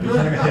 And it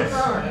became a hit.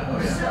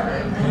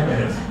 Became a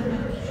hit.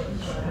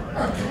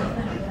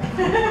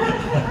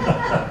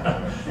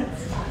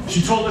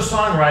 She told her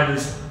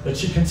songwriters that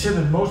she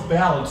considered most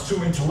ballads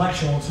too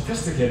intellectual and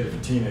sophisticated for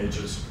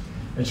teenagers,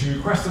 and she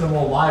requested a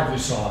more lively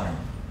song.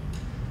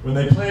 When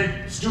they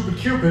played Stupid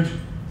Cupid,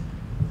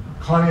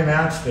 Connie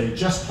announced they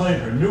just played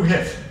her new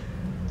hit.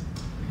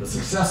 The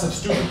success of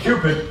Stupid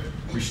Cupid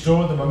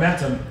restored the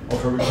momentum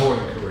of her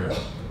recording career.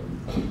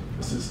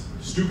 This is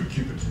Stupid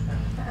Cupid. Sing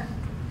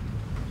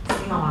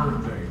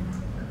along.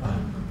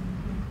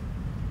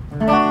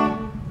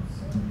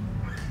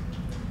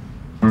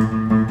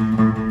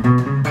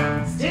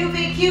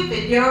 Stupid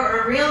Cupid,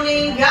 you're a real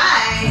mean guy.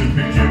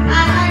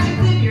 I'd like to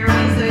clip your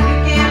wings so you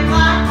can't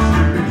fly.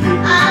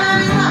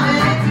 I'm in love and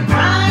it's a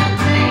crying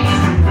shame.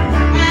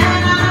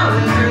 And I know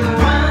that you're the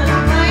one to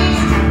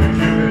blame.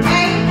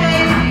 Hey,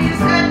 hey, you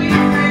set me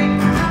free.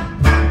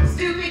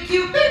 Stupid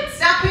Cupid,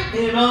 stop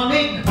hitting on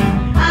me.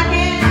 I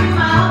can't do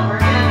my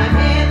homework and I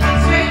can't think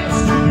straight.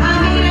 I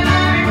meet him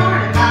every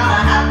morning about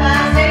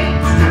 8:30.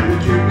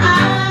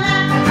 I'm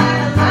acting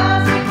like a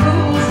lovesick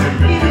fool.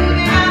 He's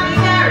even got me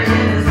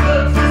carrying his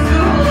books to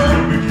school.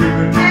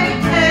 Hey,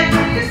 hey,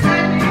 you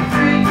set me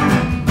free.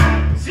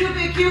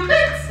 Stupid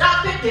Cupid, stop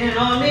picking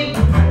on me.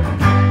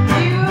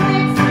 You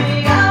mix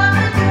me up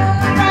and do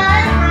it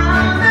right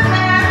from the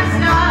very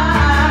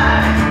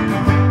start.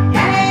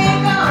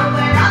 Can't go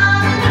where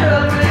I'm in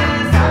love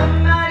with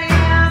somebody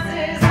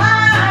else's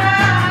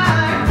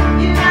heart.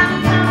 You got me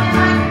jumping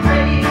like a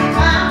crazy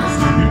clown,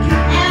 and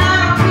I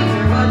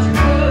don't picture what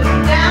you're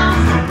putting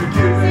down.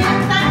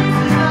 Seems like it's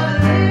just other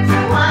lips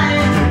and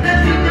wine. The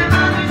thing that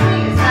bothers me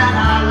is that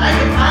I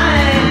like it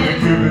fine.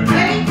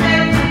 Hey, hey,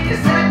 you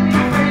set me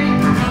free.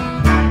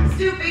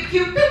 Stupid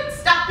Cupid,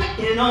 stop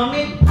picking on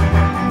me.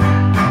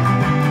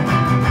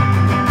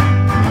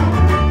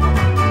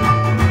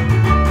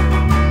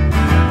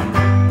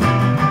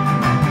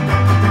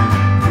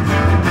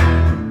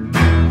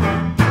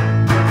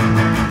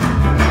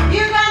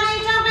 You got me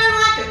jumping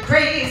like a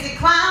crazy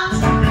clown,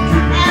 and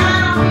I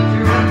don't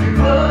picture what you're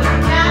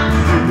putting down.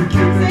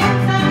 Seems like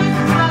it's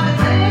just other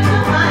lips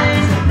and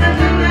wine. The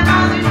thing that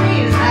bothers me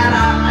is that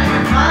I like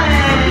it fine.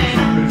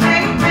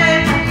 Hey, hey,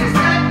 you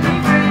set me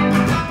free.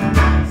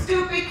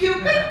 Stupid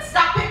Cupid,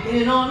 stop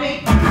picking on me.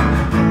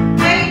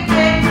 Hey,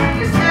 hey,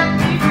 you set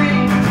me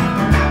free.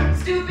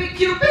 Stupid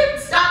Cupid,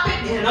 stop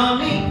picking on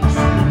me.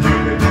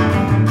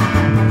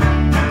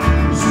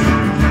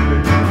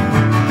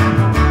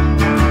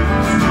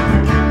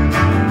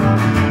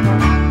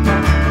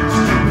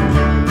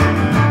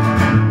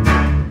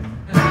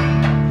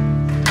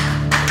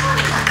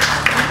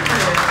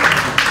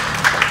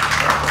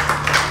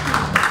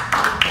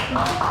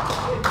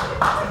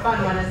 It's a fun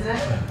one, isn't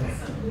it?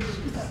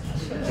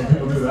 Some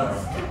people do that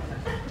one.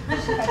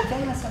 She got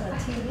famous on a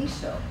TV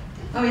show.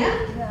 Oh, yeah?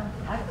 Yeah,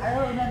 I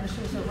don't remember,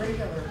 she was a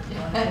regular on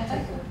a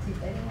particular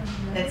TV. Anyone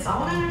remember? Ed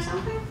Sullivan or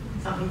something?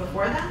 Something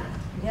before that?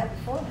 Yeah,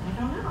 before I that.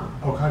 don't know.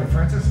 Oh, Connie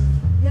Francis?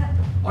 Yeah.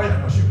 Oh yeah,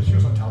 no, she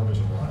was on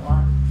television a A lot.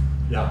 lot.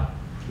 Yeah,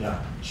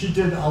 yeah. She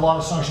did a lot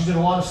of songs. She did a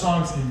lot of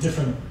songs in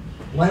different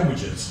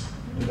languages,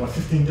 in about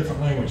 15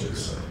 different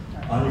languages.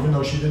 Even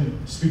though she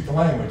didn't speak the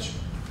language,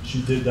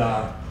 she did.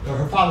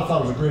 Her father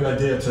thought it was a great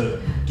idea to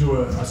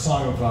do a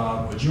song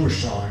of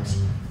Jewish songs.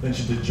 Then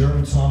she did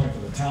German songs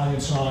and Italian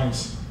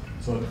songs.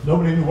 So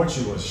nobody knew what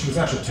she was. She was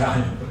actually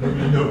Italian, but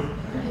nobody knew.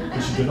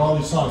 And she did all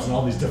these songs in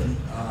all these different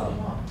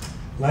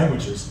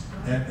languages.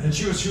 And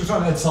she was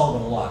on Ed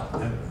Sullivan a lot,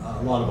 and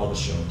a lot of other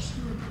shows.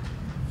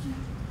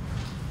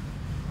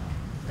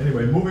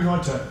 Anyway, moving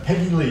on to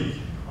Peggy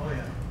Lee. Oh,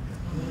 yeah.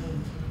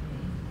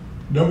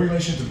 No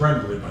relation to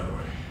Brenda Lee, by the way.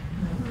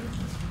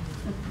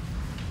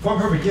 From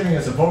her beginning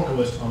as a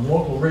vocalist on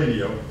local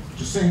radio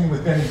to singing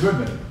with Benny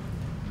Goodman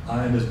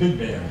and his big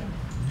band,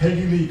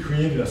 Peggy Lee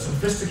created a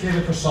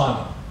sophisticated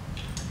persona,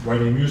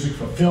 writing music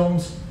for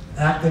films,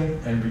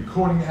 acting, and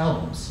recording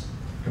albums,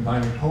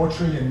 combining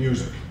poetry and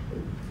music.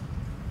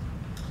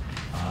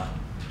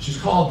 She's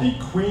called the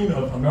Queen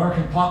of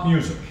American Pop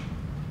Music.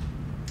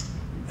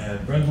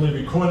 And Brenda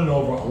Lee recorded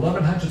over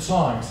 1,100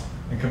 songs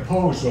and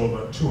composed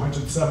over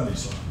 270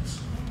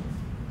 songs.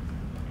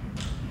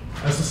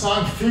 As the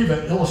song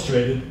Fever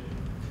illustrated,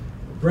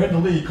 Brenda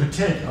Lee could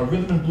take a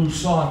rhythm and blues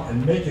song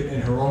and make it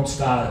in her own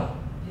style.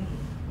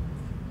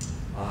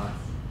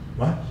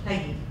 What?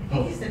 Peggy. I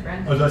think you said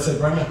Brenda. Oh, did I say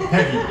Brenda?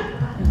 Peggy.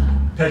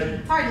 Peggy.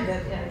 It's hard to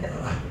get, yeah, get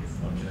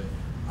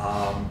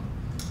Okay.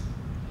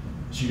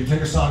 She could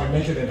take a song and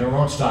make it in her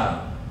own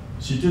style.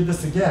 She did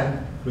this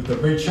again with the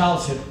Ray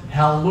Charles hit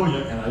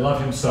Hallelujah and I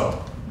Love Him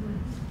So.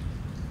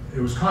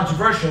 It was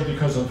controversial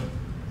because of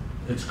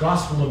its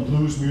gospel and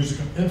blues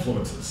musical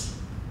influences.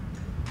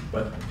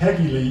 But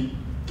Peggy Lee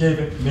gave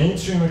it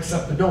mainstream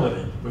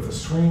acceptability with a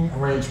swing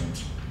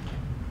arrangement.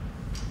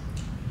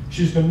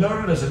 She's been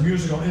noted as a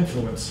musical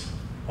influence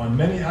on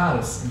many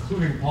artists,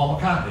 including Paul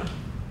McCartney.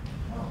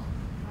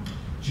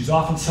 She's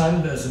often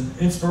cited as an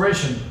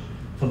inspiration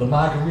for the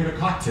margarita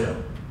cocktail.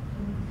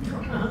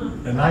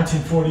 In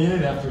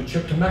 1948, after a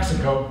trip to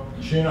Mexico,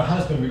 she and her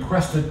husband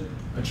requested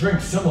a drink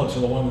similar to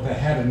the one that they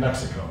had in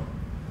Mexico.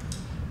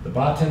 The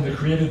bartender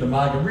created the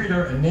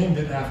margarita and named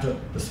it after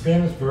the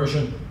Spanish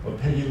version of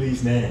Peggy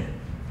Lee's name.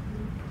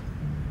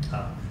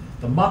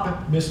 The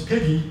Muppet Miss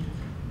Piggy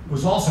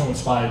was also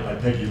inspired by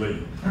Peggy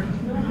Lee.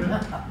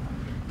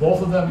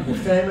 Both of them were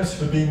famous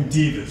for being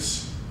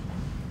divas.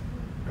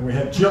 And we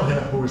have Jill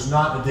here, who is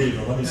not a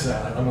diva. Let me say,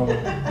 I don't know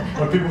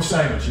what people are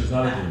saying, but she's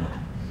not a diva.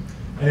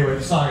 Anyway,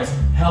 the song is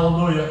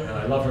Hallelujah, and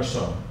I love her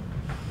so.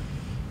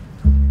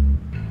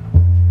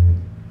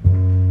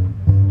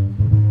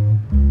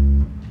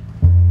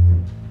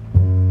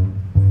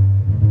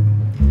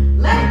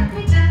 Let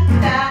me tell you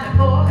that a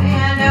boy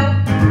I know,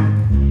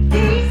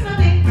 he's my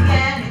baby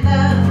and he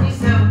loves me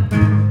so.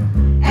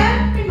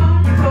 Every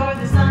morning before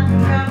the sun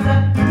comes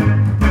up,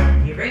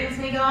 he brings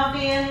me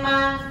coffee in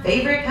my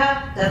favorite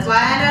cup. That's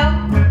why I know,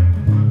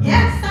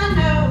 yes I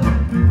know,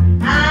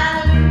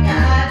 hallelujah,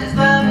 I just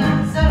love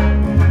him so.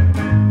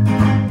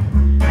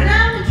 When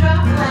I'm in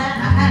trouble and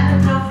I have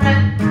no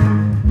friend,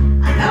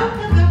 I know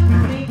he'll go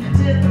with me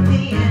until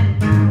the end.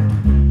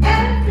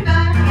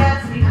 Everybody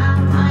asks me how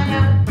I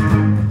know.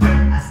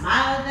 I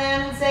smile at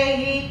them and say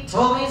he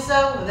told me so.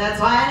 That's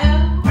why I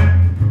know.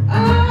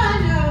 Oh, I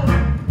know.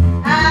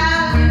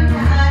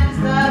 Hallelujah, I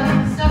just love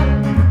him so.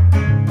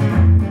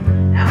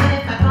 Now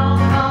if I call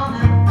him on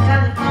the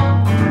telephone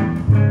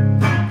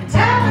and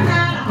tell him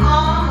that I'm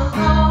all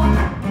alone,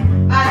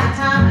 by the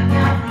time I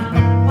count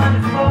from 1 to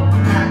 4,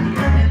 I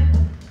hear him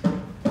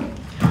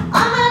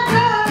on my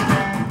door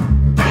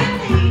in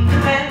the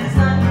evening when the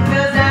sun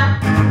goes down,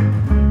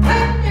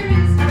 when there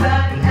is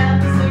nobody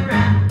else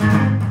around.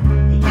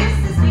 He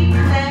kisses me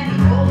and then he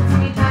holds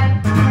me tight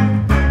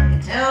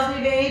and tells me,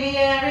 baby,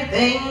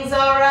 everything's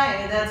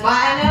alright. That's why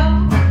I know,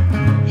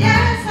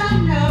 yes I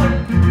know,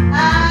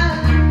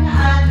 hallelujah,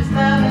 I just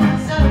love him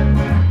so.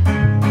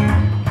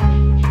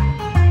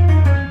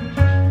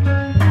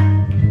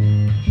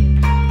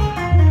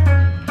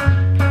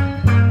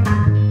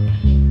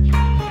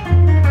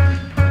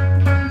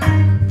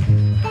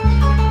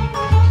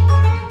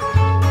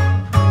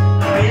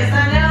 Oh yes I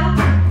know,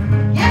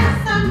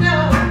 yes I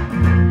know,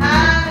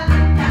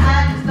 hallelujah,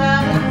 I just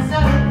love him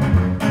so.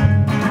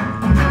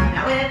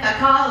 Now if I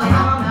call him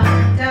on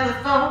the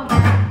telephone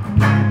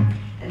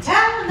and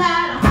tell him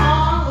that I'm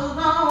all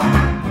alone,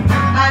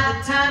 by the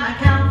time I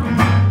count from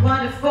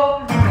 1 to 4,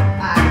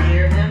 I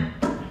hear him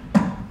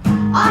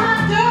on my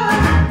door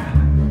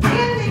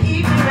in the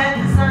evening when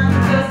the sun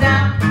goes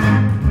down,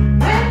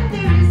 when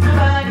there is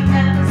nobody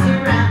else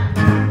around.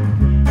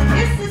 He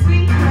kisses me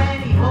and then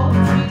he holds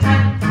me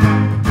tight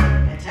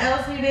and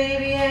tells me,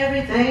 baby,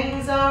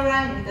 everything's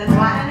alright. That's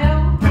why I know,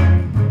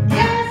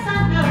 yes I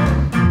know,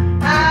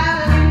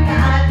 hallelujah,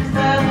 I just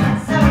love him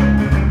so.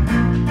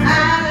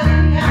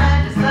 Hallelujah, I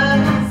just love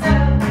him so.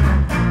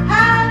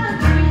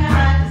 Hallelujah, I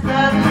just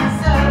love him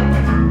so.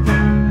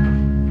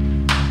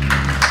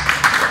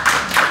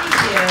 Thank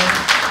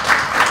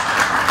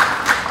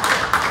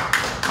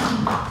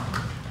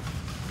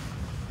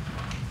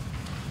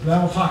you. Now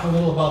we'll talk a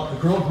little about the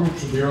girl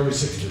groups of the early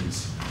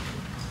 60s.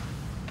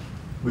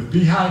 With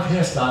beehive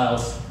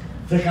hairstyles,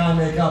 thick eye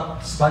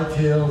makeup, spiked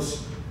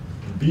heels,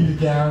 and beaded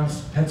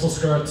gowns, pencil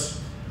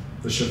skirts,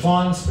 the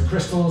chiffons, the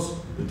crystals,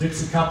 the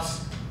Dixie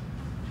cups,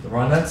 the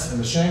Ronettes, and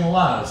the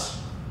Shangri-Las,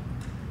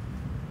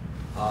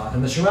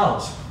 and the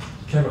Shirelles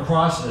came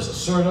across as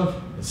assertive,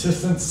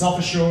 insistent,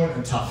 self-assured,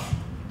 and tough.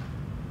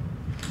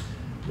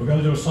 We're going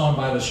to do a song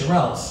by the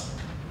Shirelles.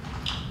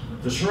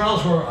 The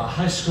Shirelles were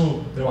high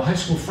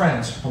school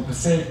friends from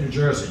Passaic, New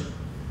Jersey.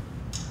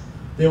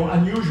 They were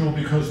unusual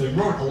because they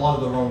wrote a lot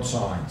of their own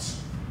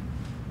songs.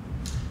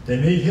 They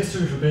made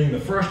history for being the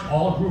first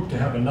all group to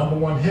have a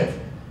 #1 hit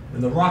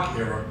in the rock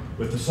era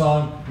with the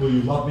song Will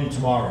You Love Me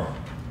Tomorrow.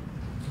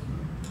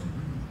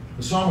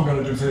 The song we're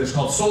going to do today is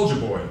called Soldier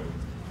Boy.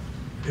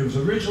 It was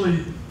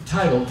originally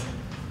titled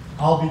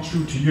I'll Be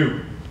True to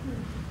You.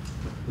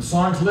 The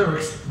song's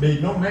lyrics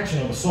made no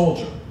mention of a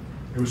soldier.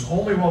 It was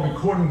only while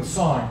recording the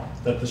song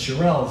that the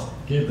Shirelles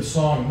gave the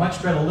song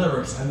much better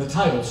lyrics and the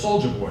title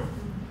Soldier Boy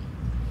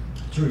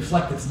to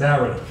reflect its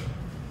narrative.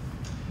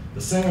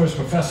 The singer is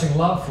professing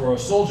love for a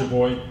soldier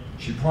boy.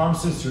 She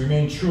promises to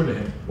remain true to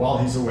him while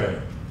he's away.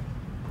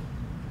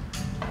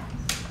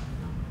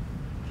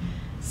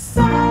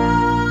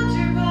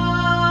 Soldier boy,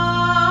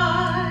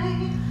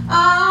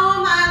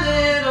 oh my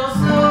little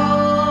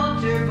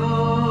soldier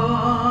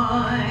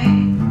boy,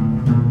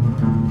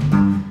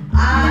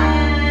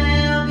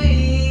 I'll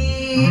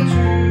be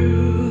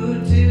true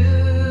to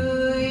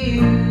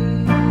you.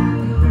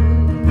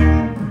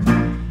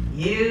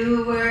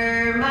 You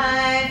were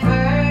my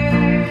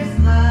first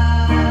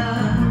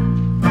love,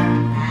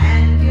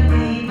 and you'll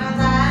be my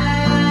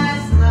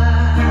last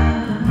love.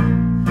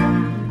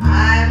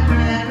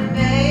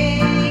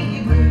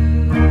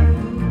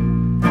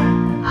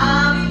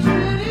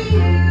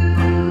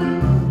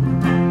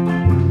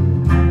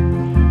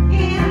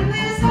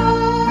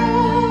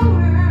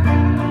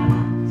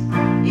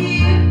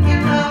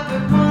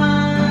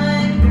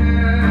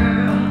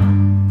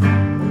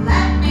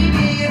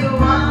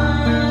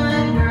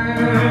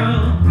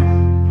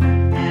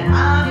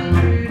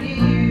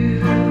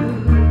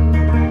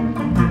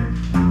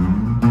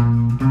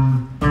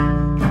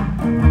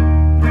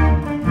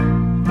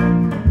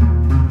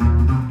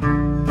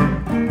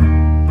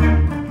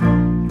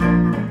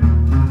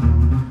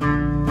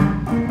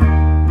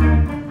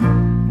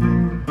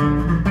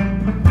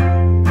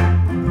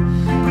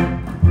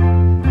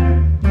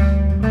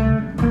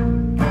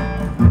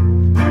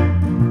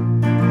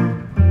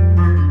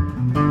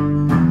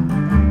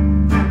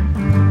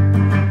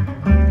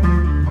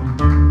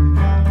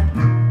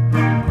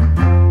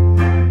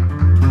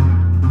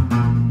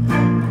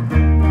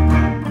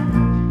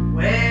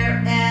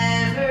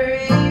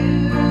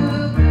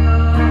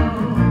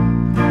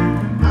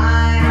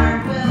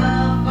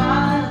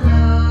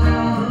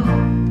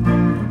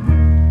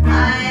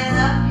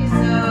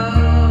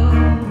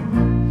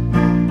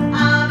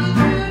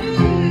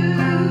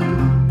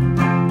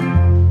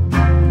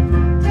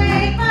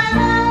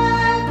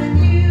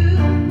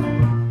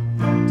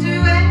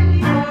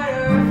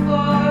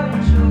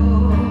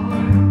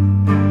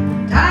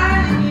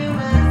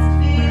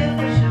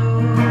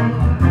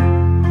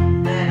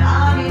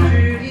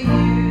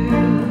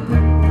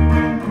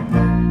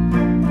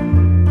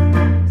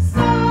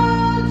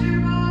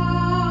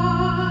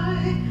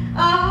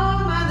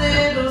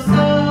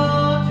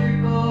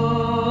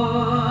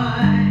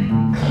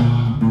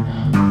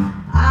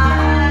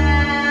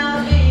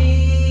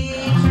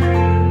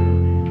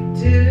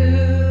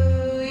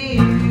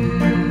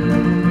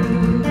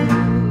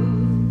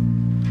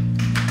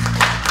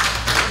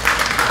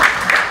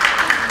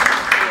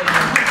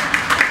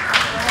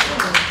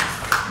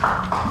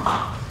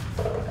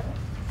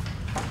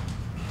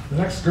 The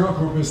next girl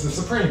group is the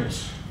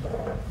Supremes.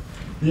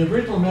 The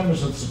original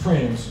members of the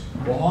Supremes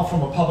were all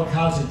from a public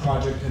housing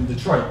project in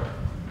Detroit.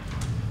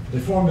 They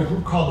formed a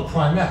group called the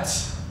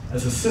Primettes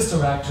as a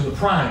sister act to the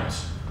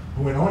Primes,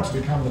 who went on to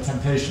become the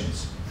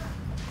Temptations.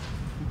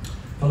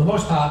 For the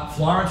most part,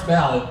 Florence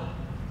Ballard,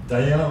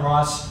 Diana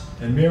Ross,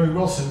 and Mary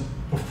Wilson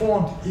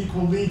performed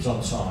equal leads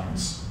on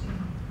songs.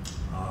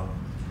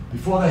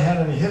 Before they had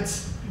any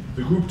hits,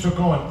 the group took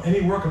on any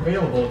work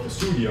available at the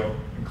studio,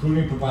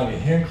 including providing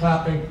hand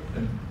clapping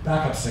and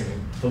backup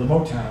singing for the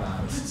Motown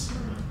artists.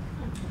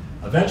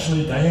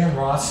 Eventually, Diane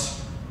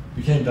Ross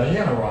became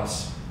Diana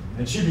Ross,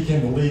 and she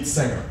became the lead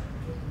singer.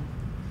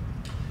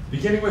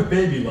 Beginning with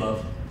Baby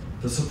Love,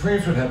 the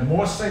Supremes would have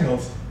more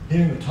singles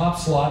hitting the top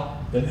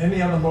slot than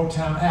any other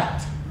Motown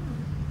act.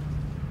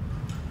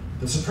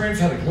 The Supremes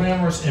had a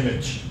glamorous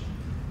image.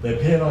 They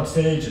appeared on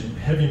stage in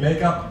heavy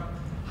makeup,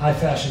 high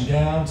fashion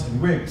gowns,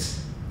 and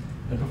wigs,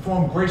 and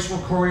performed graceful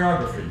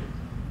choreography.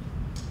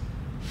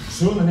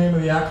 Soon the name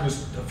of the act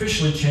was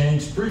officially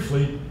changed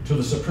briefly to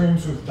the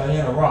Supremes with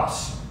Diana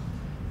Ross,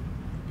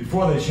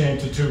 before they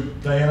changed it to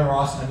Diana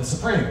Ross and the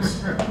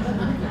Supremes.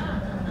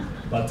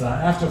 But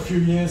after a few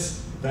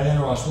years,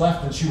 Diana Ross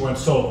left and she went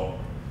solo.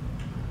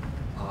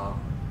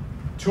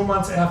 2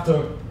 months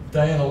after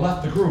Diana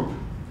left the group,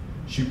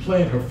 she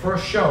played her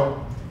first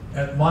show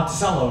at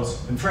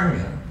Monticello's in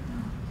Framingham.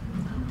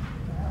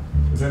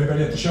 Was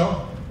anybody at the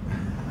show?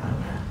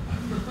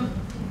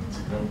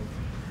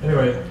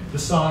 Anyway,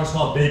 this song is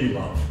called Baby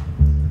Love.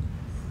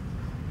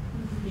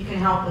 You can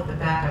help with the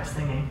backup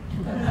singing.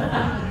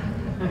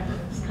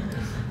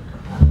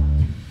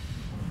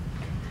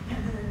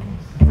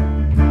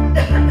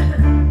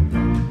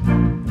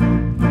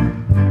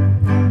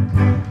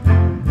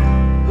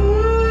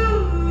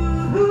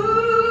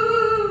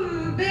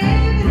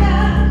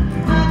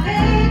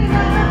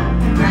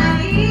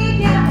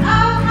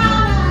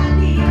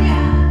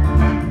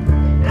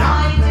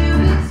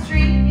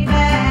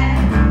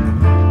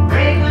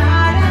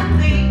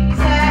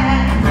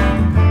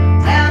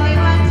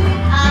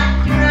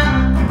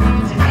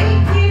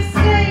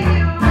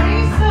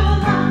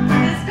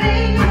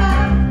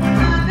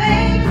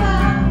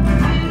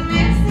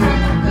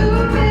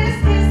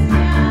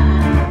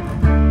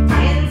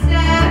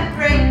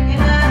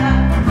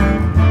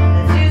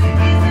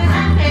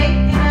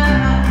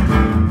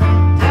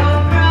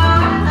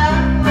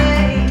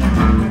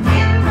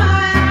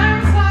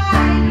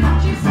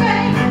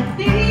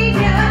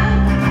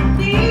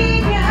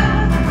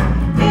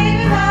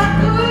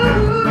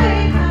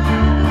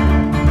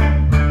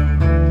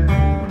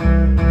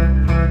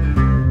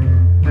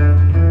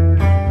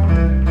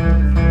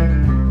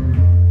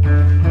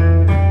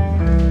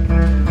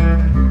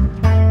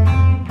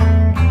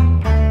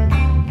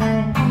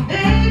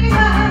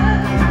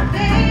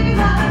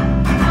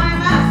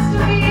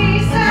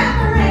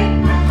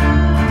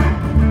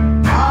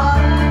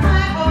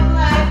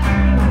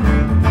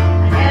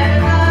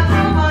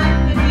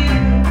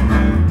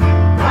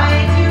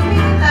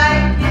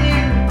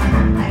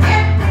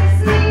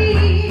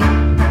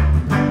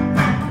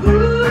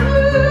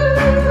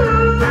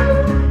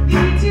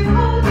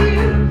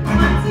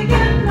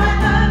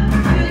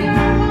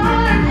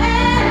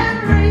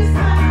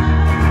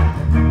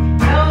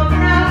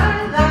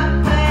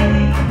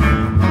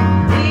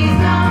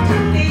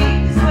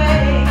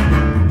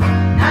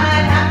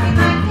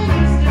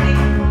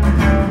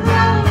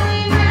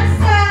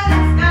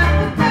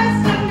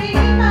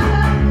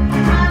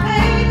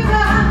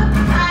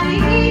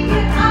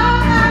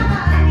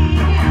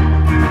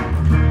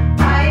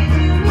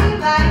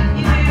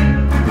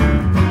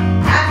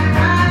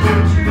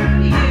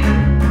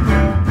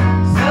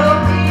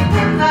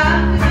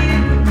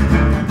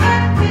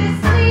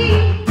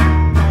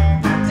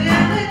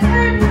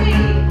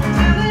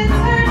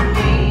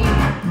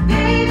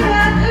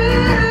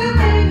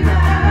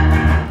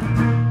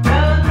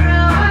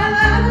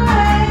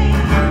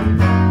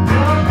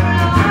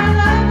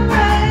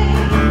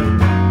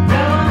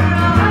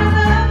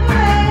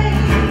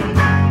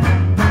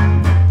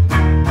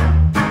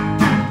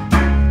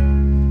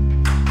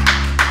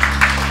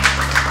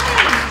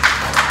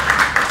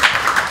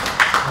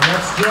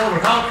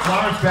 Without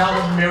Florence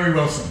Ballard and Mary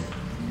Wilson.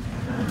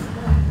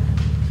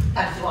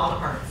 Had to do all the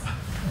parts.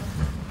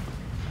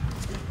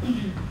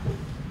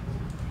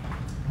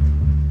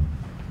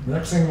 The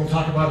next thing we'll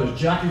talk about is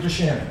Jackie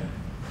DeShannon.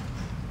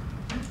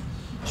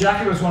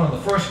 Jackie was one of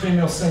the first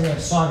female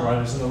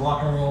singer-songwriters in the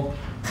rock and roll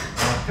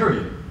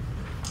period.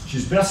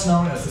 She's best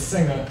known as the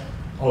singer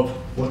of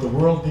What the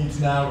World Needs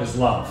Now Is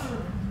Love.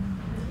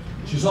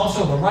 She's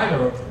also the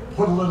writer of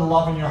Put a Little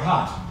Love in Your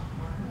Heart.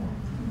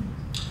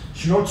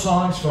 She wrote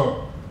songs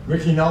for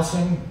Ricky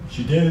Nelson,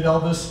 she dated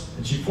Elvis,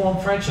 and she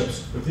formed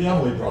friendships with the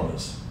Everly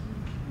Brothers.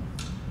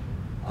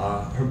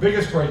 Her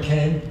biggest break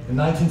came in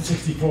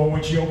 1964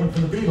 when she opened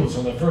for the Beatles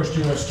on their first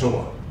US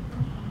tour.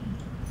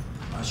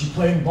 She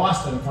played in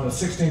Boston in front of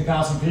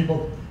 16,000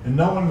 people, and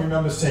no one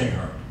remembers seeing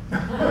her,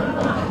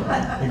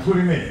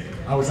 including me.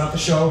 I was at the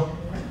show.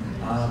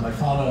 My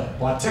father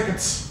bought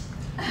tickets.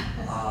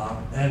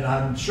 And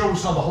I'm sure we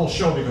saw the whole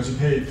show because he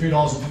paid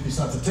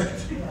 $3.50 a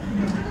ticket.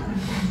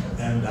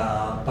 And,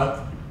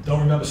 but don't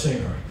remember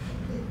seeing her.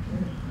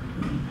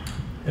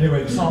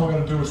 Anyway, the song we're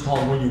going to do is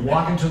called When You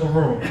Walk Into the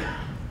Room.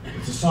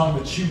 It's a song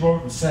that she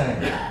wrote and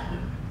sang.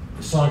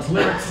 The song's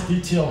lyrics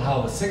detail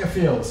how the singer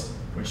feels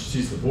when she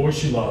sees the boy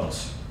she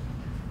loves.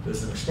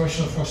 There's an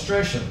expression of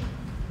frustration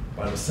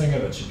by the singer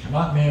that she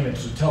cannot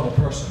manage to tell the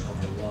person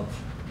of her love.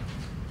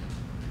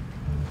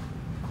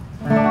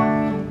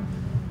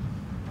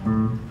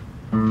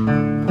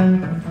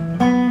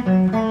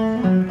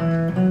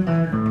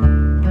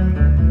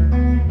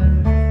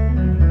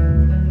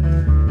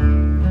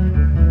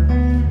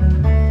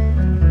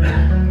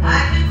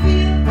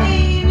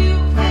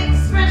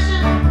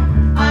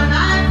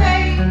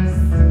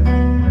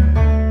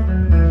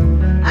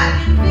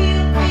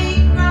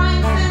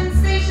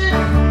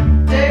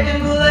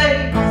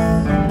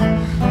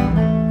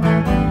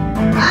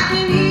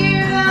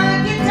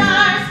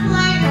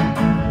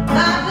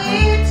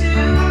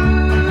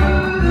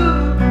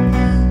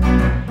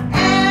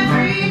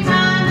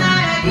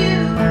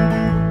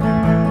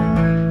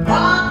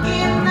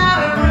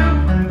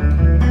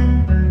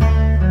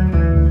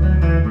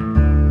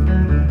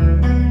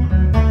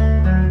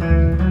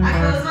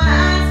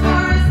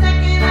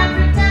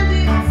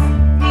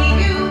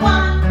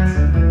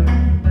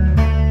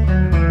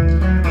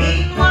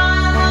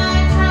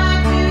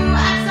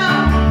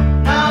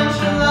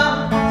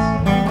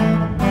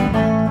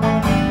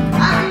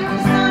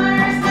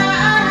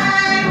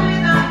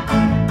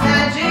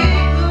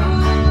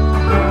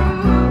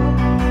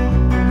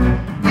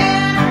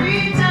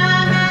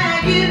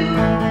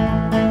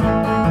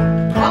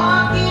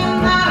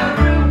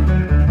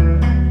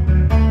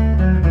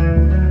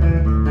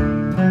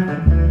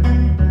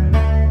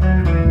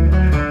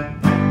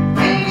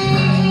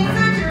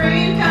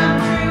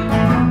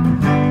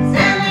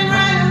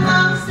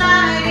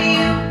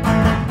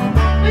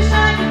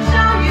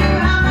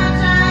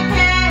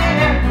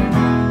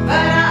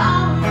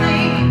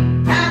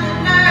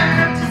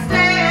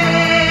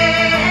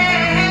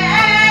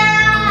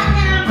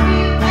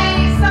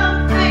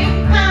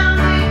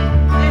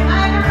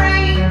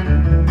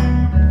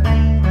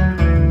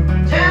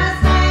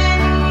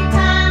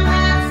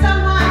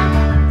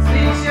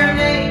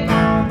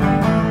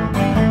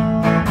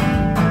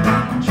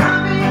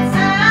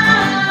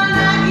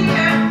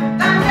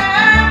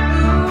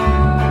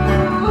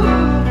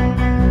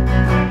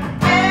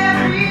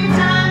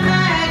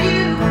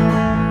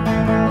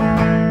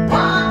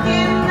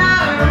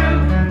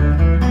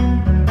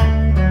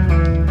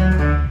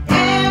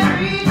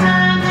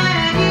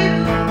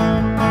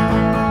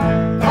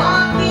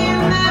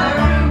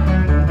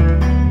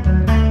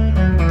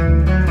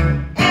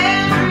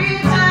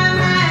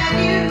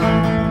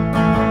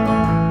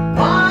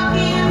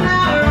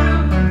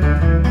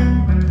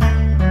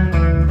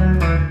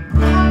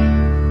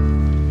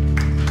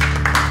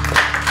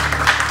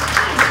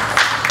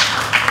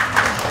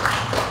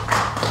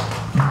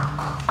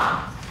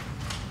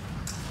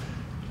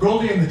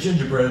 Goldie and the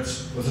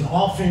Gingerbreads was an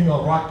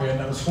all-female rock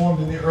band that was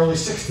formed in the early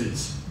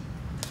 60s.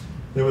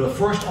 They were the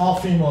first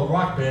all-female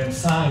rock band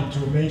signed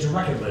to a major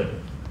record label.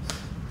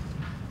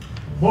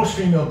 Most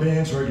female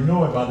bands were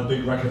ignored by the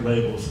big record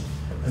labels,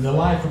 and their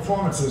live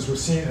performances were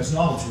seen as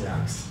novelty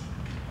acts.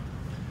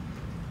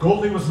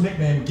 Goldie was a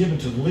nickname given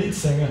to the lead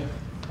singer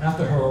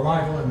after her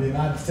arrival in the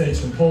United States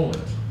from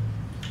Poland.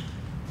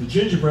 The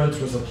Gingerbreads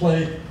was a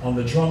play on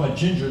the drummer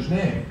Ginger's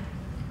name.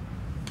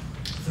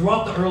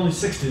 Throughout the early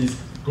 60s,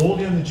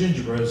 Goldie and the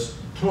Gingerbreads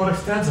toured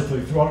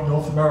extensively throughout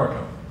North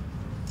America.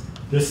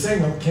 Their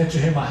single, Can't You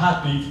Hear My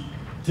Heartbeat,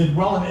 did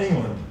well in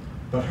England,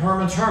 but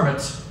Herman's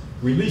Hermits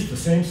released the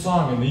same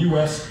song in the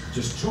US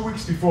just 2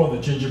 weeks before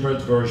the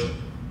Gingerbreads version.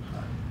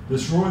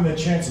 This ruined their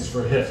chances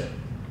for a hit.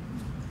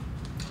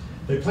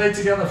 They played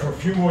together for a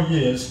few more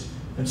years,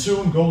 and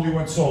soon Goldie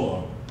went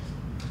solo.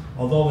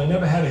 Although they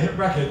never had a hit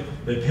record,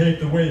 they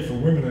paved the way for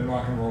women in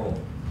rock and roll.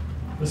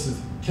 This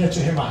is Can't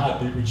You Hear My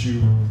Heartbeat, which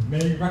you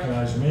may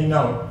recognize, you may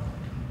know,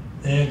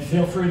 and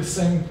feel free to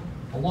sing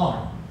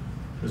along.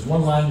 There's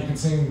one line you can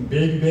sing,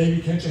 baby,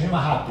 baby, can't you hear my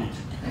heartbeat?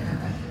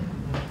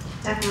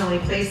 Definitely,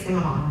 please sing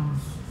along.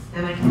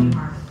 And I can do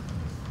part.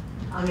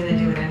 I'm gonna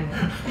do it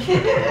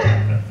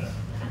anyway.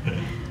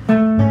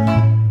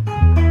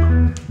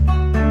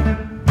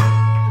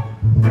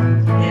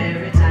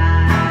 Every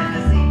time I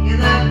see you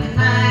looking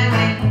my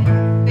way,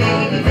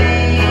 baby,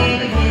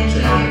 baby, can't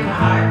you hear my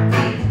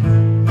heartbeat?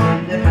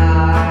 In the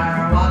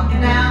car,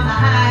 walking down the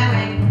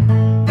highway,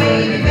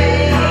 baby,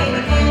 baby,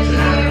 can't you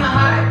hear my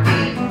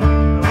heartbeat?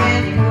 When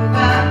you move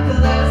up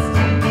close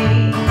to me,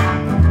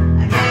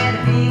 I get a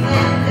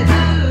feeling that's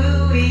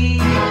ooey.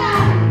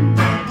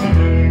 Can't you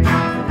hear the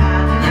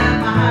pounding of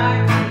my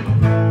heartbeat?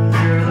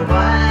 You're the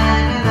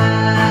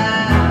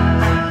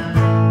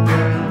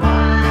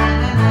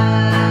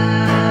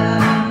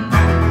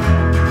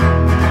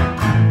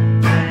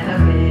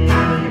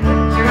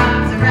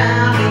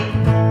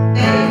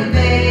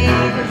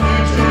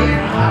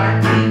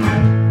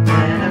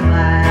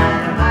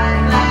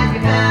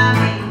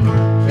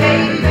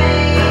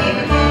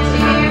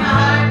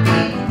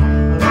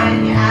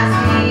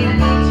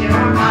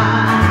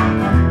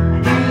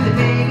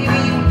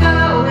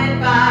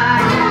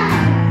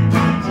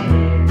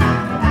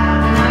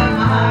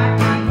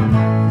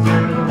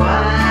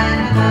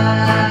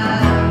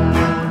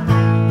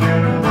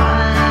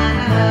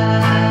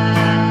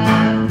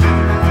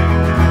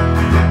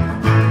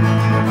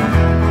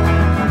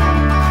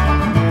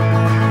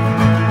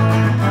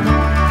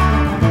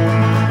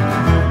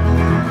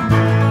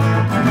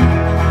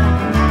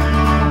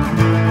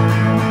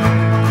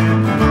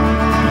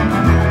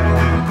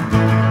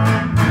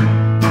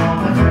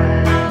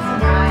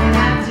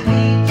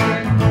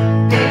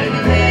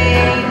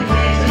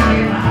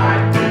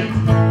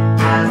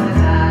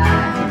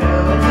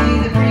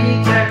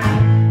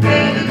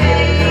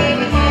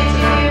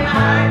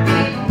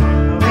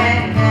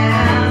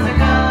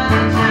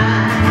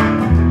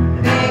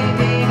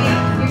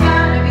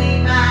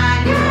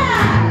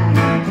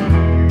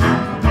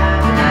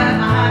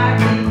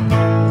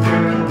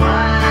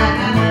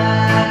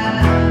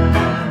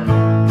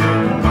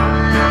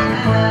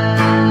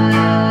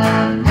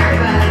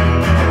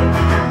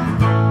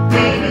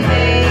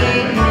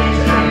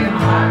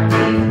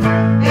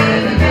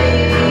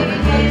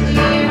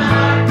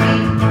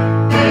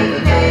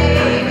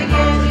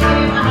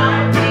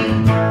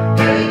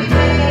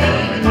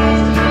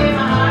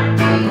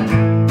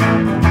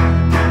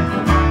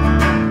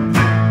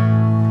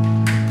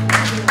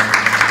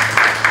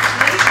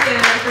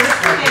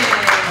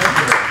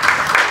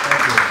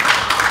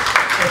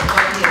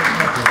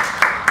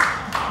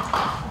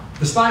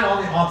Despite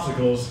all the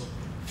obstacles,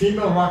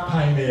 female rock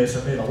pioneers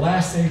have made a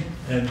lasting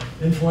and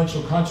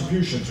influential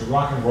contribution to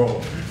rock and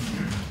roll.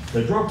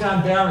 They broke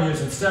down barriers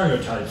and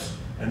stereotypes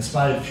and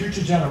inspired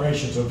future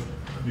generations of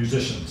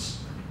musicians.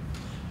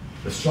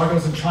 The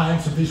struggles and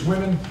triumphs of these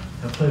women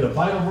have played a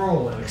vital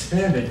role in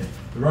expanding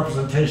the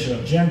representation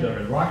of gender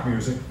in rock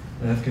music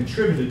and have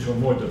contributed to a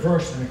more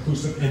diverse and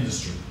inclusive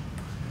industry.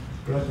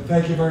 We'd like to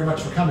thank you very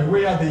much for coming.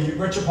 We are the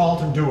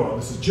Metropolitan Duo.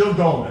 This is Jill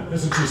Goldman.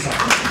 Isn't she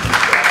something?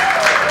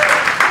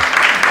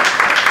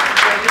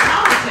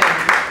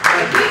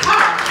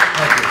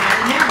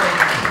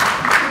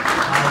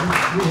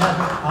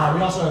 We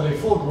also have a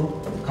full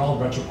group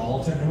called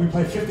Metropolitan, and we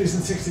play 50s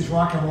and 60s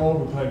rock and roll.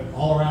 We play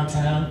all around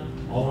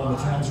town, all around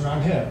the towns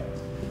around here.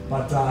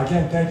 But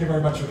again, thank you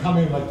very much for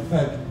coming. I'd like to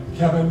thank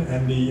Kevin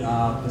and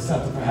the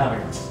center for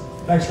having us.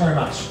 Thanks very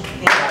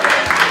much.